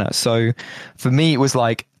manner. So for me, it was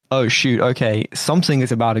like, oh shoot, okay, something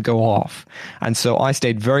is about to go off. And so I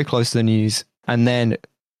stayed very close to the news, and then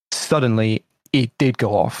suddenly it did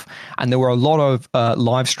go off. And there were a lot of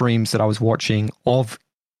live streams that I was watching of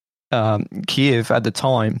Kiev at the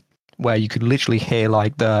time, where you could literally hear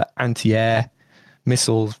like the anti-air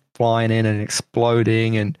missiles flying in and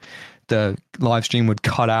exploding, and the live stream would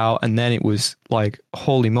cut out, and then it was like,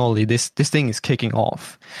 holy moly, this thing is kicking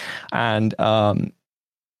off. And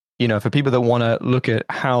for people that want to look at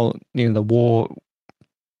how the war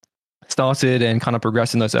started and kind of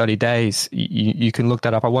progressed in those early days, you can look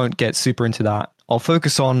that up. I won't get super into that. I'll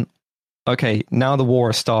focus on, okay, now the war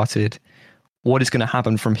has started. What is going to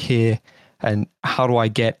happen from here? And how do I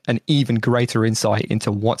get an even greater insight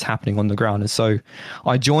into what's happening on the ground? And so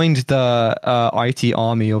I joined the IT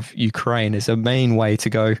Army of Ukraine as a main way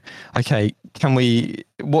to go, okay,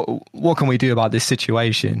 what can we do about this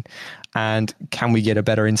situation? And can we get a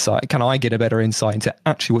better insight? Can I get a better insight into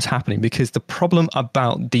actually what's happening? Because the problem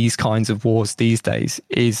about these kinds of wars these days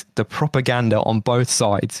is the propaganda on both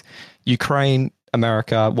sides, Ukraine,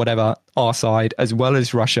 America, whatever, our side, as well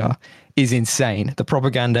as Russia, is insane. The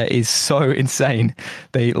propaganda is so insane.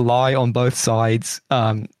 They lie on both sides.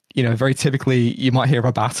 Very typically, you might hear of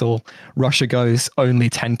a battle. Russia goes, only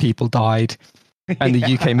 10 people died. And the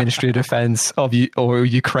UK Ministry of Defense or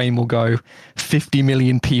Ukraine will go, 50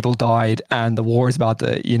 million people died, and the war is about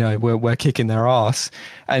to, we're kicking their ass.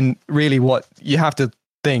 And really what you have to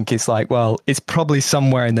think is like, well, it's probably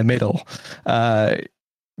somewhere in the middle,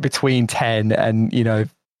 between 10 and,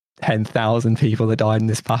 10,000 people that died in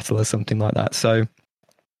this battle or something like that. So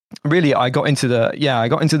really, I got into the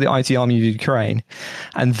IT Army of Ukraine,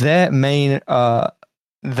 and their main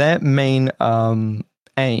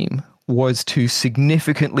aim was to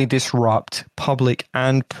significantly disrupt public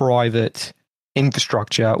and private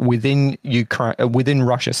infrastructure within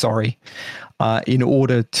Russia, in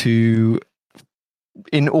order to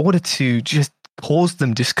just cause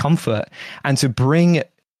them discomfort and to bring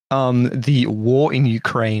the war in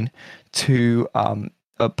Ukraine to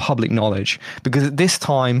public knowledge. Because at this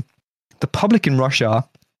time, the public in Russia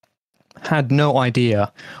had no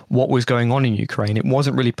idea what was going on in Ukraine. It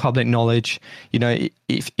wasn't really public knowledge. I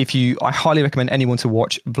highly recommend anyone to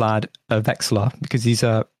watch Vlad Vexler, because he's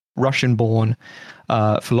a Russian-born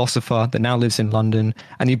philosopher that now lives in London,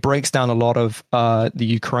 and he breaks down a lot of the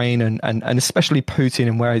Ukraine and especially Putin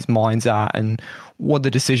and where his mind's at and what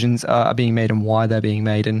the decisions are being made and why they're being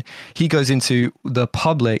made. And he goes into the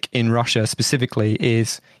public in Russia specifically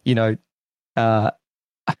is,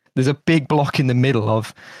 there's a big block in the middle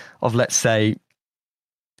of let's say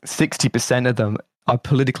 60% of them are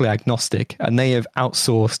politically agnostic, and they have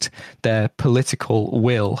outsourced their political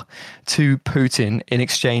will to Putin in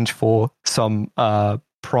exchange for some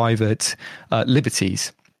private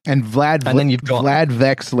liberties. And then you've got Vlad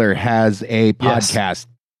Vexler has a podcast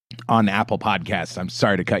on Apple Podcasts. I'm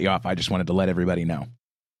sorry to cut you off. I just wanted to let everybody know.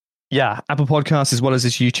 Yeah, Apple Podcasts as well as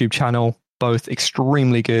his YouTube channel. both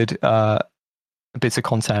extremely good bits of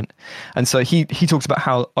content. And so he talks about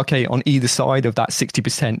how, okay, on either side of that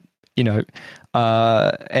 60%,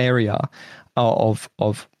 area of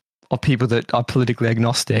people that are politically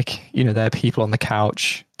agnostic, they're people on the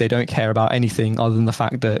couch. They don't care about anything other than the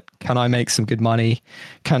fact that, can I make some good money?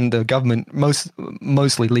 Can the government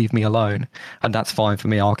mostly leave me alone? And that's fine for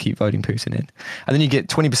me. I'll keep voting Putin in. And then you get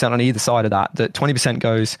 20% on either side of that 20%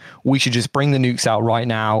 goes, we should just bring the nukes out right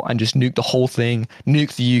now and just nuke the whole thing,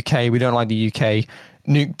 nuke the UK. We don't like the UK.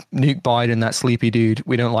 Nuke Biden, that sleepy dude.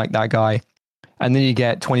 We don't like that guy. And then you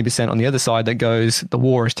get 20% on the other side that goes, the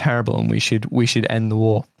war is terrible and we should end the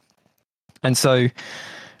war. And so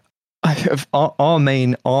our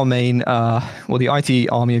main, the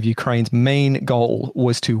IT army of Ukraine's main goal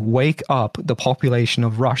was to wake up the population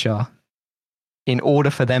of Russia in order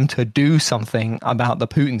for them to do something about the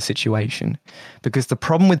Putin situation. Because the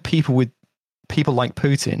problem with people like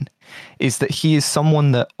Putin is that he is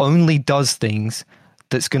someone that only does things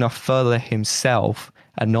that's going to further himself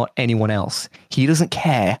and not anyone else. He doesn't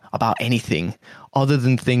care about anything other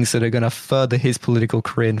than things that are going to further his political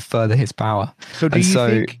career and further his power. So do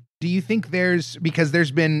you think there's, because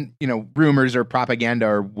there's been, rumors or propaganda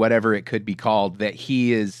or whatever it could be called, that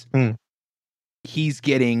he's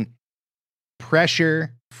getting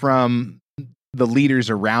pressure from the leaders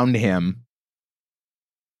around him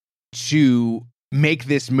to make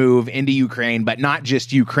this move into Ukraine, but not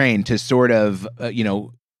just Ukraine, to sort of,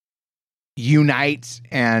 unite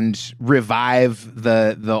and revive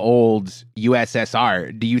the old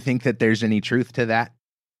USSR. Do you think that there's any truth to that?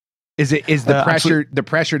 Is the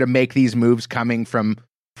pressure to make these moves coming from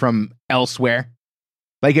elsewhere?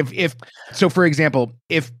 Like if for example,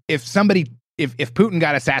 if Putin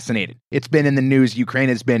got assassinated, it's been in the news, Ukraine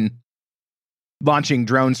has been launching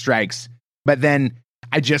drone strikes, but then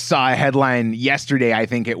I just saw a headline yesterday, I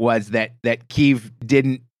think it was, that Kyiv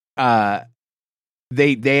didn't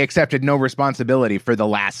they accepted no responsibility for the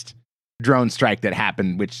last drone strike that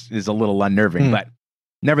happened, which is a little unnerving. But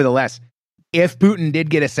nevertheless, if Putin did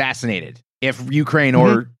get assassinated, if Ukraine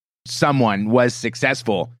or someone was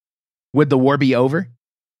successful, would the war be over,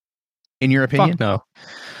 in your opinion? Fuck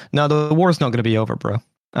no, the war is not going to be over, bro.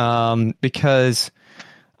 Because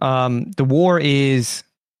the war is,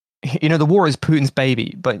 the war is Putin's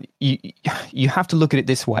baby. But you have to look at it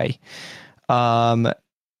this way.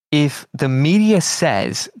 If the media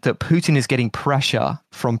says that Putin is getting pressure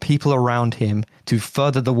from people around him to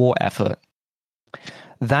further the war effort,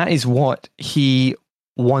 that is what he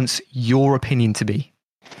wants your opinion to be.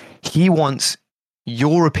 He wants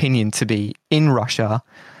your opinion to be in Russia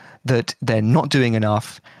that they're not doing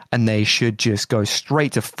enough and they should just go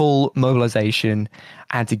straight to full mobilization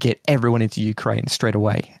and to get everyone into Ukraine straight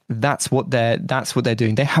away. That's what they're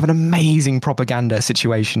doing. They have an amazing propaganda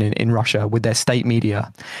situation in Russia with their state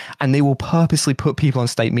media, and they will purposely put people on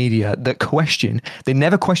state media that question. They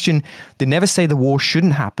never say the war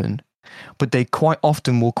shouldn't happen, but they quite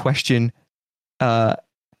often will question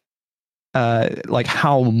like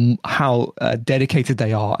how dedicated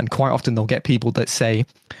they are, and quite often they'll get people that say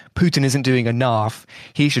Putin isn't doing enough.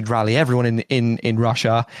 He should rally everyone in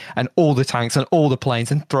Russia and all the tanks and all the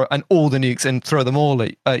planes and all the nukes and throw them all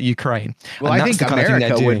at Ukraine. Well, I think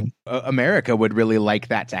America would really like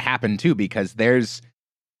that to happen too, because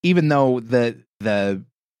even though the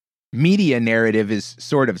media narrative is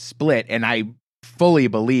sort of split, and I fully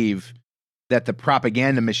believe that the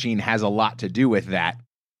propaganda machine has a lot to do with that.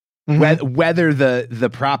 Whether the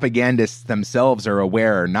propagandists themselves are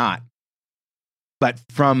aware or not. But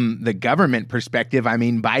from the government perspective, I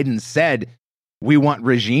mean, Biden said, we want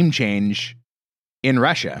regime change in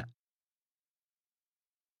Russia.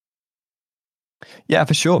 Yeah,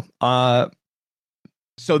 for sure.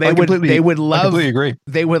 So they would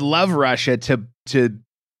love Russia to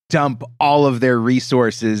dump all of their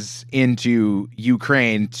resources into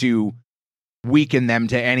Ukraine to weaken them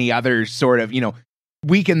to any other sort of,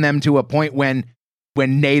 weaken them to a point when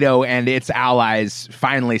NATO and its allies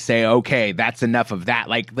finally say, okay, that's enough of that.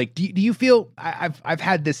 Like, do you feel, I've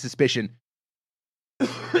had this suspicion.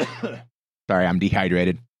 Sorry, I'm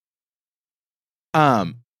dehydrated.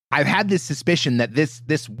 I've had this suspicion that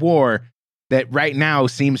this war that right now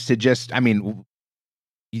seems to just, I mean,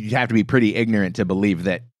 you have to be pretty ignorant to believe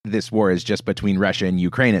that this war is just between Russia and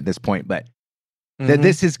Ukraine at this point, but that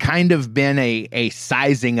this has kind of been a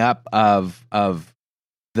sizing up of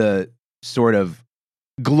the sort of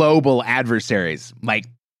global adversaries. Like,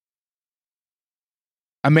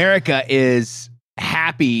 America is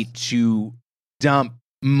happy to dump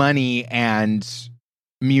money and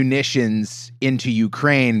munitions into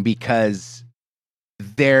Ukraine because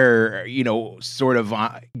they're, sort of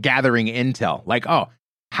gathering intel. Like, oh,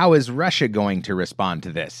 how is Russia going to respond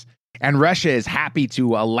to this? And Russia is happy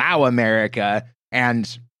to allow America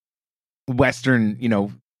and Western,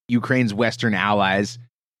 Ukraine's Western allies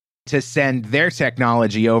to send their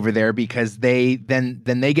technology over there, because they then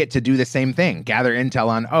they get to do the same thing, gather intel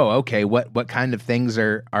on, oh, okay, what kind of things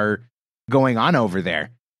are going on over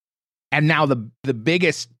there. And now the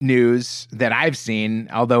biggest news that I've seen,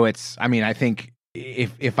 although I think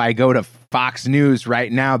if I go to Fox News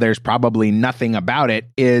right now, there's probably nothing about it,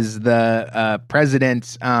 is the President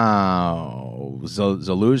Zelensky.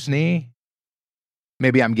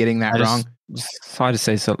 Maybe I'm getting that wrong. It's hard to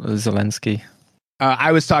say Zelensky.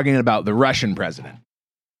 I was talking about the Russian president.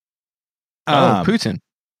 Putin.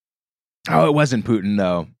 Oh, it wasn't Putin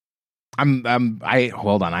though.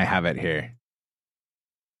 Hold on, I have it here.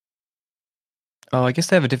 Oh, I guess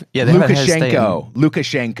they have a different. Yeah, they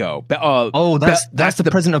Lukashenko. That's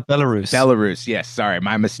the president of Belarus. Belarus. Yes, sorry,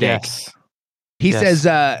 my mistake. Yes. He says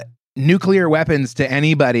nuclear weapons to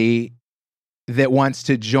anybody that wants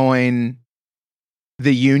to join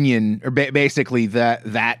the Union, or basically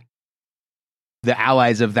the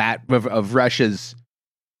allies of Russia's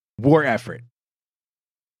war effort.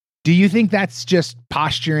 Do you think that's just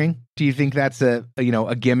posturing? Do you think that's a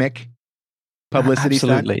gimmick, publicity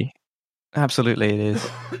stunt? Absolutely it is.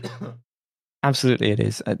 Absolutely it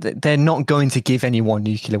is. They're not going to give anyone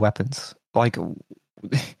nuclear weapons.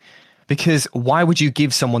 Because why would you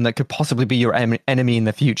give someone that could possibly be your enemy in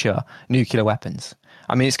the future nuclear weapons?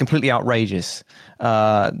 I mean, it's completely outrageous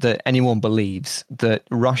that anyone believes that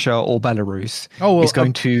Russia or Belarus is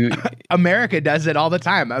going to... America does it all the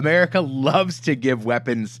time. America loves to give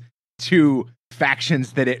weapons to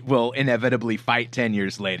factions that it will inevitably fight 10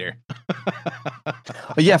 years later.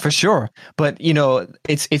 Yeah, for sure. But,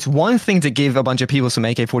 it's one thing to give a bunch of people some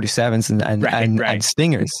AK-47s and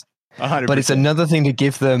Stingers. 100%. But it's another thing to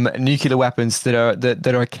give them nuclear weapons that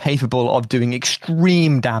are capable of doing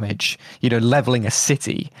extreme damage, leveling a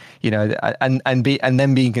city, and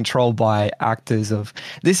then being controlled by actors of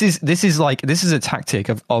this is a tactic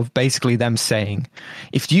of basically them saying,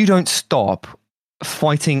 if you don't stop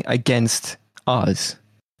fighting against us,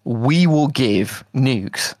 we will give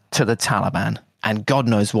nukes to the Taliban. And God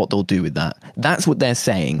knows what they'll do with that. That's what they're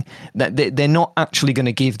saying. That they're not actually going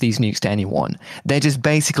to give these nukes to anyone. They're just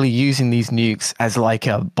basically using these nukes as like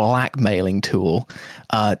a blackmailing tool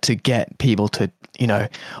to get people to,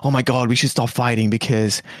 oh my God, we should stop fighting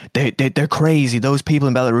because they're crazy. Those people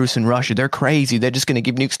in Belarus and Russia, they're crazy. They're just going to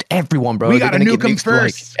give nukes to everyone, bro. We got to nuke them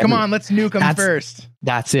first. Come on, let's nuke them first.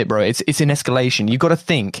 That's it, bro. It's an escalation. You got to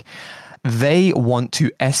think. They want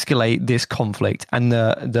to escalate this conflict, and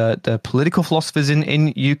the political philosophers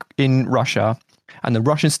in Russia and the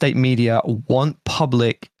Russian state media want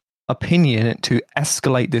public opinion to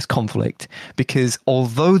escalate this conflict, because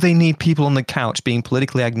although they need people on the couch being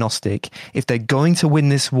politically agnostic, if they're going to win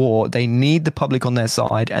this war, they need the public on their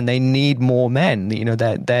side, and they need more men.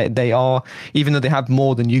 They are, even though they have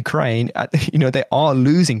more than Ukraine, they are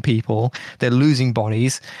losing people, they're losing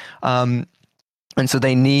bodies. And so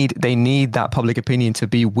they need that public opinion to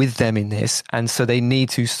be with them in this, and so they need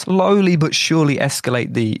to slowly but surely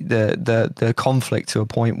escalate the conflict to a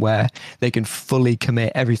point where they can fully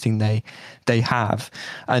commit everything they have.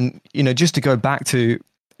 And just to go back to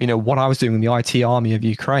what I was doing in the IT army of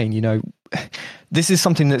Ukraine, this is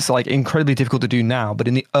something that's like incredibly difficult to do now, but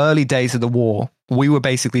in the early days of the war, we were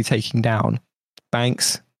basically taking down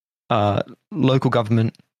banks, local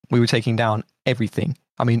government. We were taking down everything.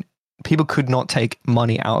 I mean, people could not take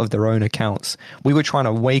money out of their own accounts. We were trying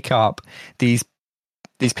to wake up these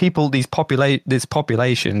people, this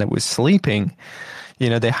population that was sleeping.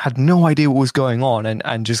 They had no idea what was going on,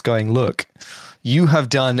 and just going, look, you have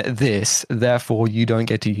done this, therefore you don't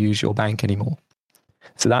get to use your bank anymore.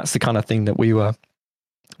 So that's the kind of thing that we were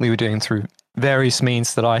doing through various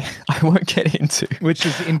means that I won't get into. Which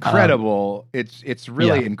is incredible. It's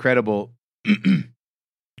really incredible.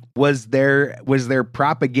 Was there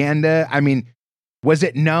propaganda? I mean, was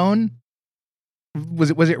it known? Was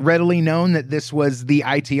it readily known that this was the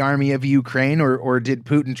IT army of Ukraine, or did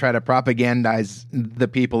Putin try to propagandize the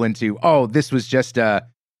people into, oh, this was just a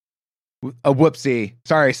whoopsie.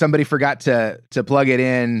 Sorry, somebody forgot to plug it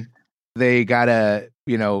in. They gotta,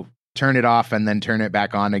 turn it off and then turn it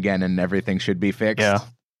back on again, and everything should be fixed.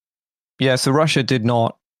 Yeah. So Russia did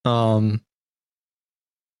not.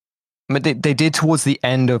 But they did towards the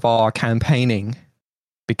end of our campaigning,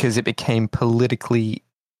 because it became politically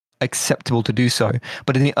acceptable to do so.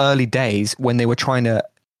 But in the early days, when they were trying to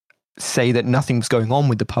say that nothing was going on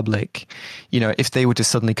with the public, if they were to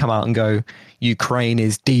suddenly come out and go, Ukraine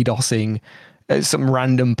is DDoSing some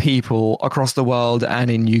random people across the world and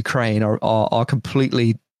in Ukraine are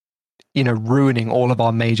completely, ruining all of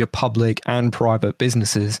our major public and private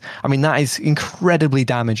businesses. I mean, that is incredibly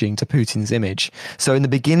damaging to Putin's image. So in the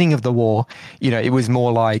beginning of the war, it was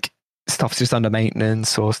more like stuff's just under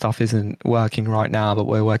maintenance or stuff isn't working right now, but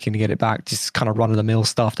we're working to get it back. Just kind of run-of-the-mill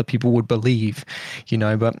stuff that people would believe,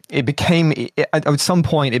 but it became, at some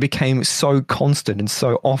point, it became so constant and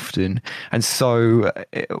so often and so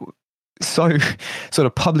sort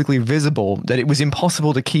of publicly visible that it was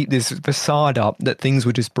impossible to keep this facade up that things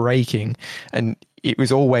were just breaking. And it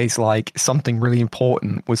was always like something really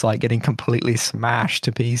important was like getting completely smashed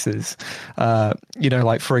to pieces.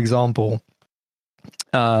 Like, for example,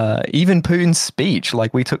 even Putin's speech,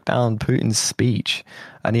 like we took down Putin's speech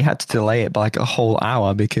and he had to delay it by like a whole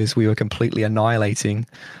hour because we were completely annihilating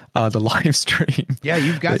the live stream. Yeah,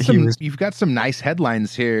 you've got some nice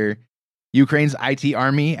headlines here. Ukraine's IT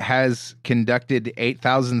army has conducted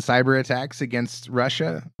 8,000 cyber attacks against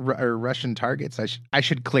Russia or Russian targets. I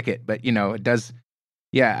should click it, but it does.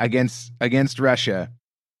 Yeah, against Russia.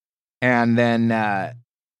 And then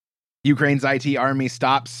Ukraine's IT army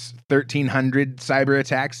stops 1,300 cyber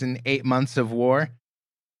attacks in 8 months of war.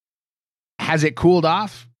 Has it cooled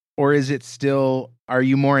off, or is it still? Are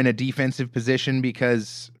you more in a defensive position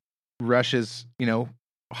because Russia's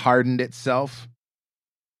hardened itself?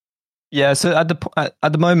 Yeah, so at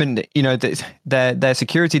the moment, their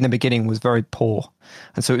security in the beginning was very poor,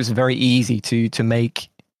 and so it was very easy to make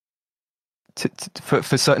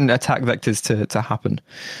for certain attack vectors to happen.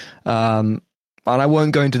 And I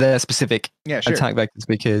won't go into their specific attack vectors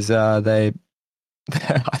because I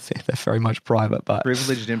think they're very much private, but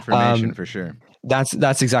privileged information for sure.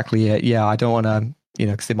 That's exactly it. Yeah, I don't want to,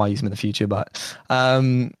 because they might use them in the future, but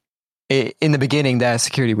in the beginning, their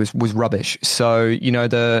security was rubbish. So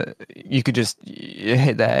you could just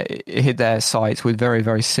hit their sites with very,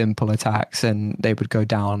 very simple attacks, and they would go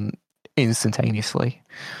down instantaneously.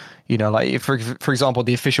 Like for example,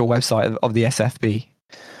 the official website of the SFB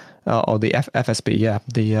or the FSB,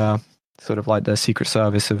 the sort of like the Secret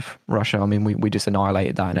Service of Russia. I mean, we just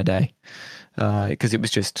annihilated that in a day because it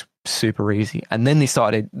was just super easy. And then they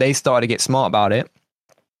started to get smart about it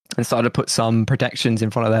and started to put some protections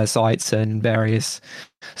in front of their sites and various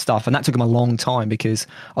stuff. And that took them a long time because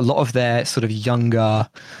a lot of their sort of younger,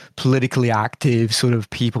 politically active sort of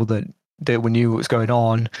people that knew what was going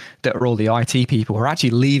on, that were all the IT people, were actually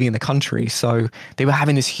leaving the country. So they were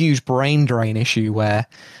having this huge brain drain issue where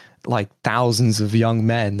like thousands of young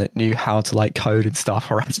men that knew how to like code and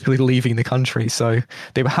stuff are actually leaving the country. So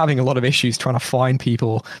they were having a lot of issues trying to find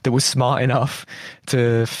people that were smart enough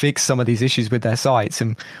to fix some of these issues with their sites.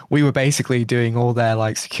 And we were basically doing all their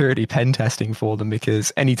like security pen testing for them,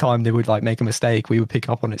 because anytime they would like make a mistake, we would pick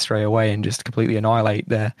up on it straight away and just completely annihilate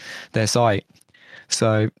their site.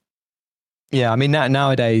 So yeah, I mean,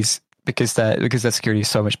 nowadays, because their security is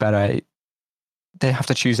so much better, they have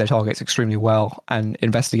to choose their targets extremely well and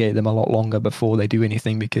investigate them a lot longer before they do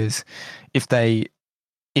anything. Because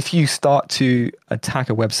if you start to attack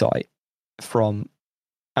a website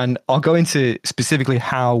and I'll go into specifically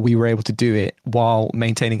how we were able to do it while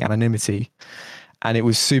maintaining anonymity, and it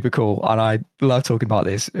was super cool, and I love talking about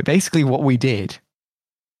this. Basically, what we did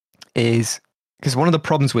is, because one of the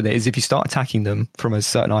problems with it is if you start attacking them from a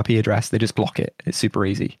certain IP address, they just block it. It's super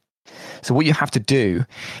easy. So what you have to do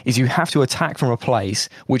is you have to attack from a place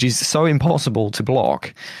which is so impossible to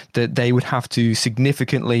block that they would have to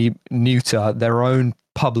significantly neuter their own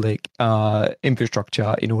public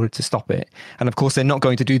infrastructure in order to stop it. And of course, they're not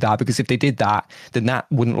going to do that, because if they did that, then that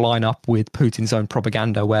wouldn't line up with Putin's own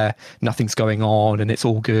propaganda where nothing's going on and it's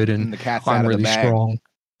all good and the cat's I'm out of really the bag. strong.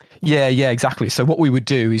 Yeah, exactly. So what we would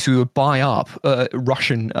do is we would buy up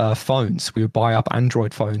Russian phones. We would buy up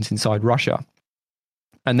Android phones inside Russia,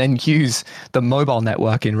 and then use the mobile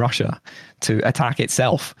network in Russia to attack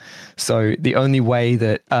itself. So the only way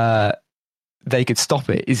that they could stop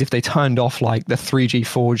it is if they turned off like the 3G,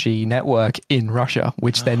 4G network in Russia,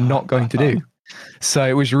 which they're not going to do. So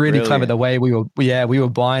it was really clever the way we were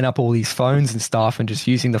buying up all these phones and stuff and just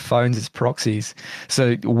using the phones as proxies.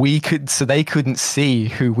 So they couldn't see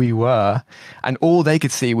who we were, and all they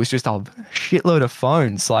could see was just a shitload of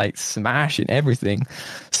phones like smashing everything.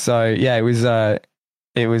 So yeah, it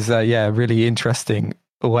was really interesting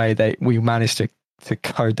way that we managed to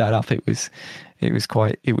code that up. It was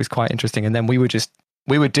quite interesting. And then we were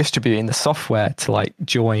distributing the software to like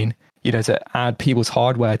join, to add people's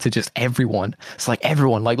hardware to just everyone. It's like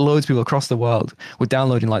everyone, like loads of people across the world were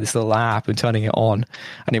downloading like this little app and turning it on.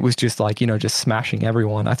 And it was just like, just smashing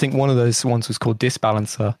everyone. I think one of those ones was called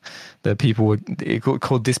Disbalancer. The people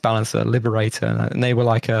called Disbalancer Liberator. And they were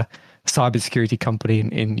like cybersecurity company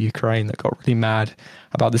in Ukraine that got really mad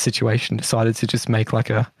about the situation, decided to just make like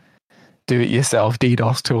a do-it-yourself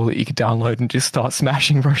DDoS tool that you could download and just start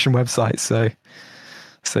smashing Russian websites.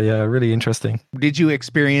 So yeah, really interesting. Did you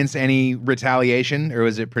experience any retaliation, or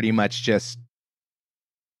was it pretty much just,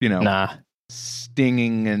 Nah.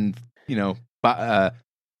 stinging and,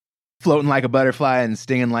 floating like a butterfly and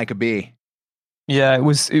stinging like a bee? Yeah, it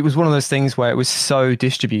was one of those things where it was so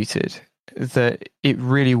distributed that it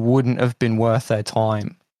really wouldn't have been worth their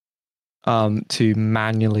time to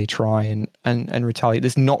manually try and retaliate.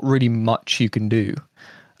 There's not really much you can do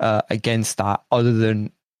against that other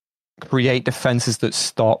than create defenses that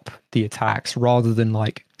stop the attacks rather than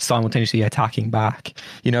like simultaneously attacking back.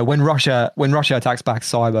 When Russia attacks back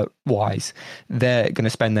cyber wise, they're going to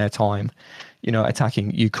spend their time,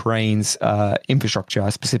 attacking Ukraine's infrastructure,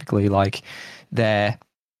 specifically like their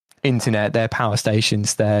internet, their power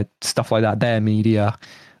stations, their stuff like that, their media,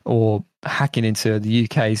 or hacking into the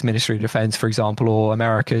UK's Ministry of Defence, for example, or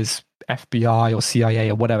America's FBI or CIA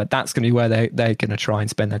or whatever. That's going to be where they're going to try and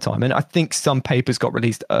spend their time. And I think some papers got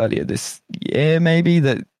released earlier this year, maybe,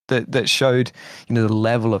 that showed the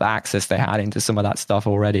level of access they had into some of that stuff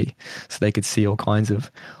already, so they could see all kinds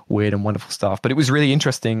of weird and wonderful stuff. But it was really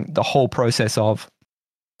interesting, the whole process of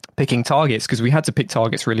picking targets, because we had to pick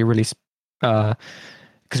targets really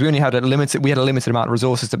because we had a limited amount of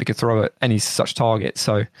resources that we could throw at any such target.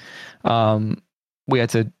 So we had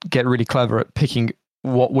to get really clever at picking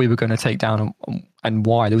what we were going to take down and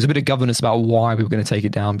why. There was a bit of governance about why we were going to take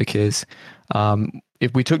it down, because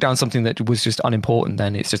if we took down something that was just unimportant,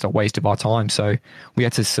 then it's just a waste of our time. So we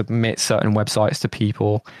had to submit certain websites to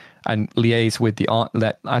people and liaise with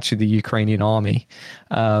the Ukrainian army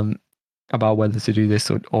about whether to do this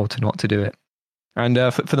or to not to do it. And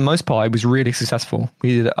for the most part, it was really successful.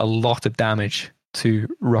 We did a lot of damage to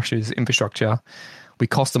Russia's infrastructure. We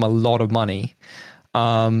cost them a lot of money.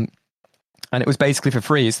 And it was basically for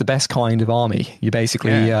free. It's the best kind of army. You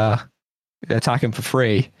basically attack them for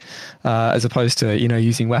free, as opposed to,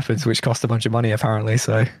 using weapons, which cost a bunch of money, apparently.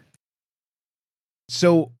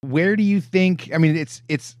 So where do you think, I mean,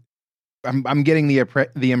 I'm getting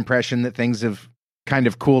the impression that things have kind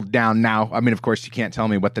of cooled down now. I mean, of course, you can't tell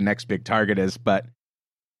me what the next big target is, but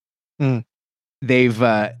they've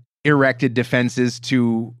erected defenses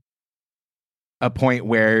to a point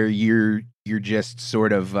where you're just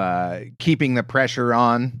sort of keeping the pressure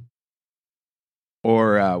on,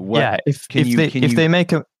 or what? Yeah, if they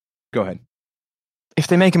make a go ahead. If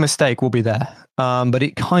they make a mistake, we'll be there. But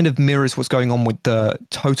it kind of mirrors what's going on with the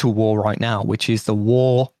total war right now, which is the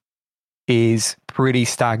war is pretty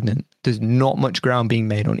stagnant. There's not much ground being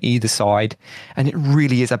made on either side, and it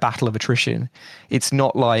really is a battle of attrition. It's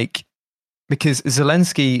not like, because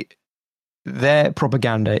Zelensky, their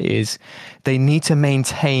propaganda is they need to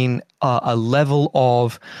maintain a level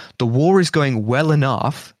of the war is going well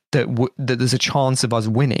enough that there's a chance of us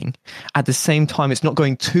winning. At the same time, it's not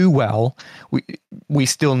going too well. We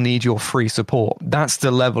still need your free support. That's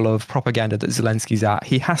the level of propaganda that Zelensky's at.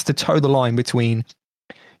 He has to toe the line between,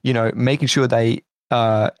 making sure they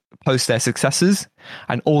post their successes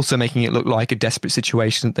and also making it look like a desperate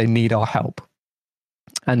situation that they need our help.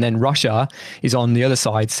 And then Russia is on the other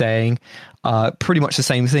side saying pretty much the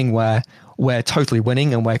same thing, where we're totally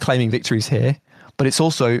winning and we're claiming victories here, but it's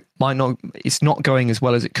also it's not going as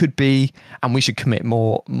well as it could be, and we should commit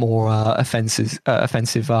more offensive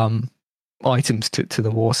items to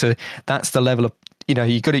the war. So that's the level of,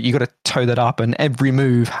 you got to toe that up, and every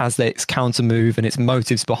move has its counter move and its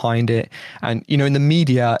motives behind it. And in the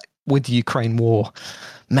media with the Ukraine war,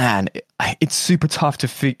 man, it's super tough to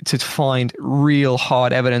find real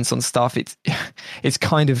hard evidence on stuff. It's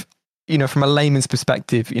kind of, from a layman's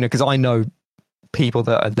perspective, because I know people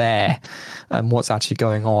that are there and what's actually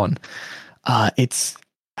going on. It's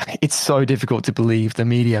so difficult to believe the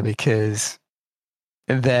media, because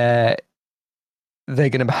they're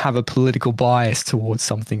going to have a political bias towards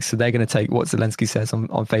something. So they're going to take what Zelensky says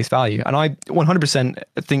on face value. And I 100%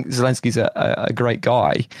 think Zelensky's a great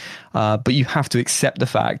guy, but you have to accept the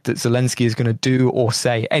fact that Zelensky is going to do or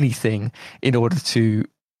say anything in order to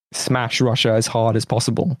smash Russia as hard as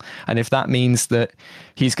possible. And if that means that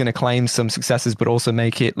he's going to claim some successes, but also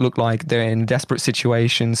make it look like they're in a desperate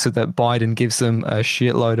situation so that Biden gives them a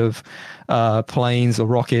shitload of planes or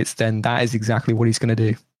rockets, then that is exactly what he's going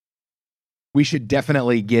to do. We should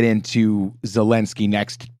definitely get into Zelensky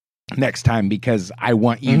next time, because I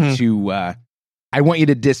want you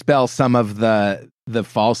to dispel some of the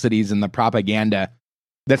falsities and the propaganda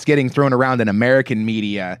that's getting thrown around in American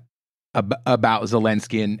media about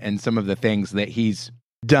Zelensky and some of the things that he's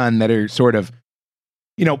done that are sort of,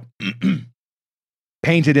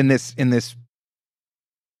 painted in this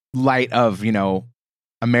light of, you know,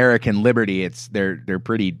 American liberty. They're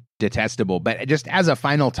pretty detestable. But just as a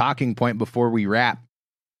final talking point before we wrap,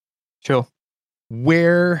 Sure.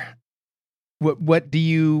 What do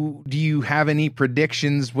you have any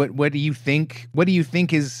predictions? What do you think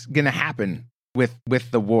is going to happen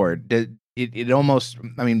with the war? It almost,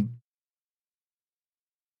 I mean,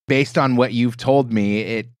 based on what you've told me,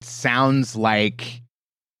 it sounds like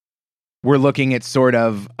we're looking at sort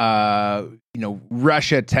of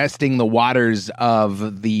Russia testing the waters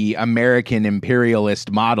of the American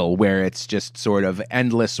imperialist model, where it's just sort of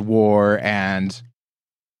endless war, and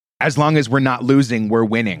as long as we're not losing, we're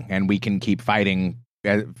winning, and we can keep fighting,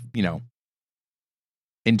 into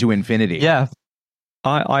infinity. Yeah,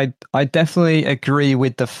 I definitely agree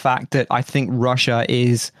with the fact that I think Russia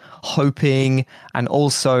is hoping and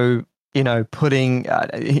also, putting,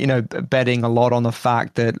 betting a lot on the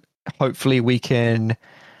fact that hopefully we can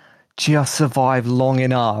just survive long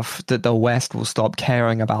enough that the West will stop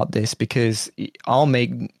caring about this, because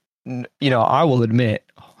I will admit,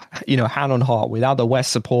 hand on heart, without the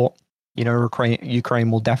West support,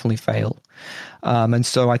 Ukraine will definitely fail. And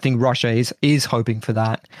so I think Russia is hoping for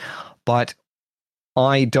that. But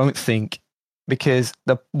I don't think, because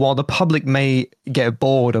while the public may get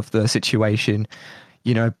bored of the situation,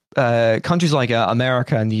 countries like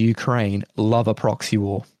America and the Ukraine love a proxy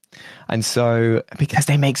war. And so, because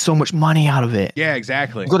they make so much money out of it. Yeah,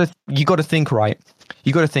 exactly. You got to think, right?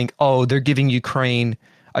 You got to think, oh, they're giving Ukraine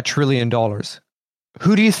 $1 trillion.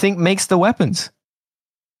 Who do you think makes the weapons?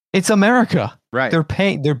 It's America. Right.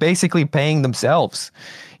 They're basically paying themselves,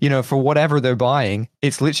 for whatever they're buying.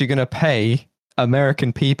 It's literally going to pay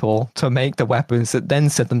American people to make the weapons that then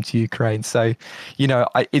send them to Ukraine. So,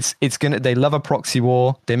 they love a proxy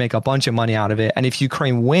war. They make a bunch of money out of it. And if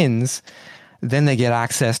Ukraine wins, then they get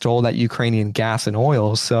access to all that Ukrainian gas and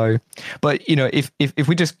oil. So, but if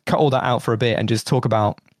we just cut all that out for a bit and just talk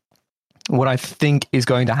about what I think is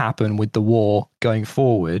going to happen with the war going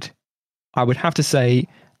forward, I would have to say,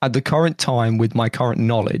 at the current time, with my current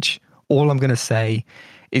knowledge, all I'm going to say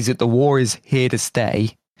is that the war is here to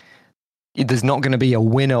stay. There's not going to be a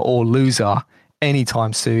winner or loser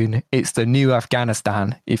anytime soon. It's the new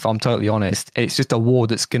Afghanistan, if I'm totally honest. It's just a war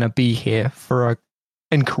that's going to be here for an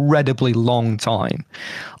incredibly long time,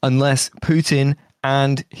 unless Putin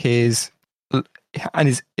and his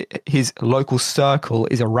local circle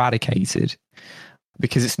is eradicated.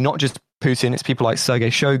 Because it's not just Putin, it's people like Sergei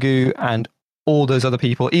Shoigu and all those other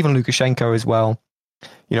people, even Lukashenko as well.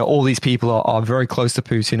 All these people are very close to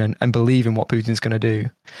Putin and believe in what Putin's going to do.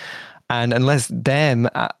 And unless them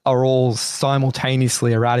are all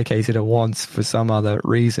simultaneously eradicated at once for some other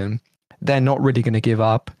reason, they're not really going to give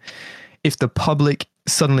up. If the public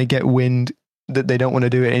suddenly get wind that they don't want to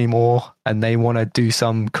do it anymore and they want to do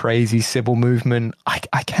some crazy civil movement,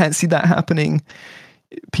 I can't see that happening.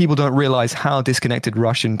 People don't realize how disconnected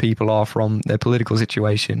Russian people are from their political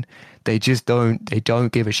situation. They just don't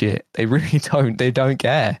give a shit. They really don't. They don't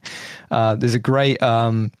care. There's a great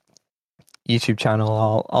YouTube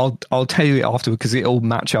channel. I'll tell you it afterward, because it'll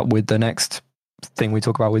match up with the next thing we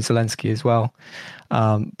talk about with Zelensky as well.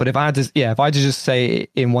 But if I had to just say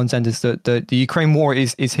in one sentence that the Ukraine war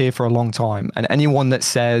is here for a long time, and anyone that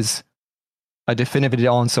says a definitive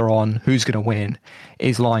answer on who's going to win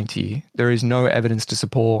is lying to you. There is no evidence to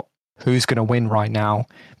support who's going to win right now,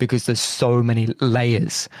 because there's so many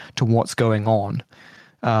layers to what's going on.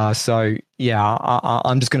 So yeah,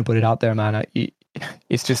 I'm just going to put it out there, man.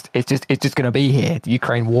 It's just going to be here. The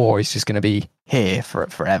Ukraine war is just going to be here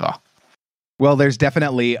forever. Well, there's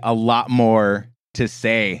definitely a lot more to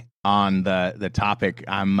say on the topic.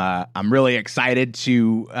 I'm really excited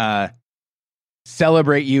to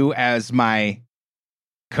celebrate you as my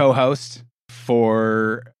co-host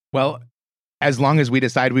for, well, as long as we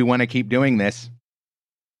decide we want to keep doing this.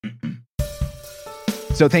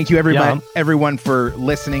 So thank you, everyone for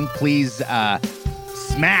listening. Please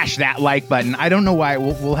smash that like button. I don't know why.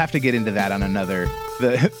 We'll have to get into that on another.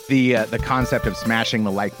 The concept of smashing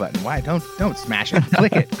the like button. Why don't smash it?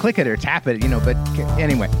 click it or tap it. But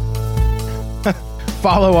anyway,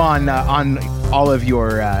 follow on all of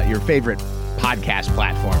your favorite podcast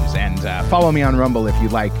platforms, and follow me on Rumble if you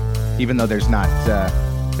like. Even though there's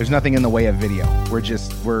nothing in the way of video.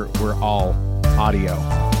 We're all audio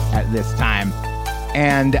at this time.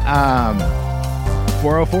 And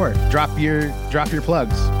 404, drop your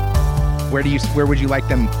plugs. Where would you like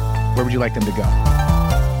them to go?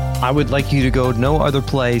 I would like you to go no other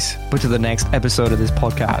place but to the next episode of this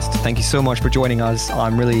podcast. Thank you so much for joining us.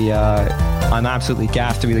 I'm absolutely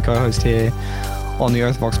gassed to be the co-host here. on the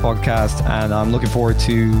Earthbox podcast, and I'm looking forward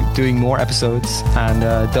to doing more episodes and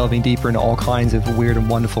delving deeper into all kinds of weird and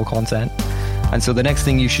wonderful content. And so the next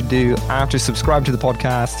thing you should do after subscribe to the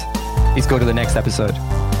podcast is go to the next episode.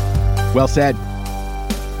 Well said.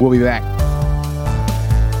 We'll be back.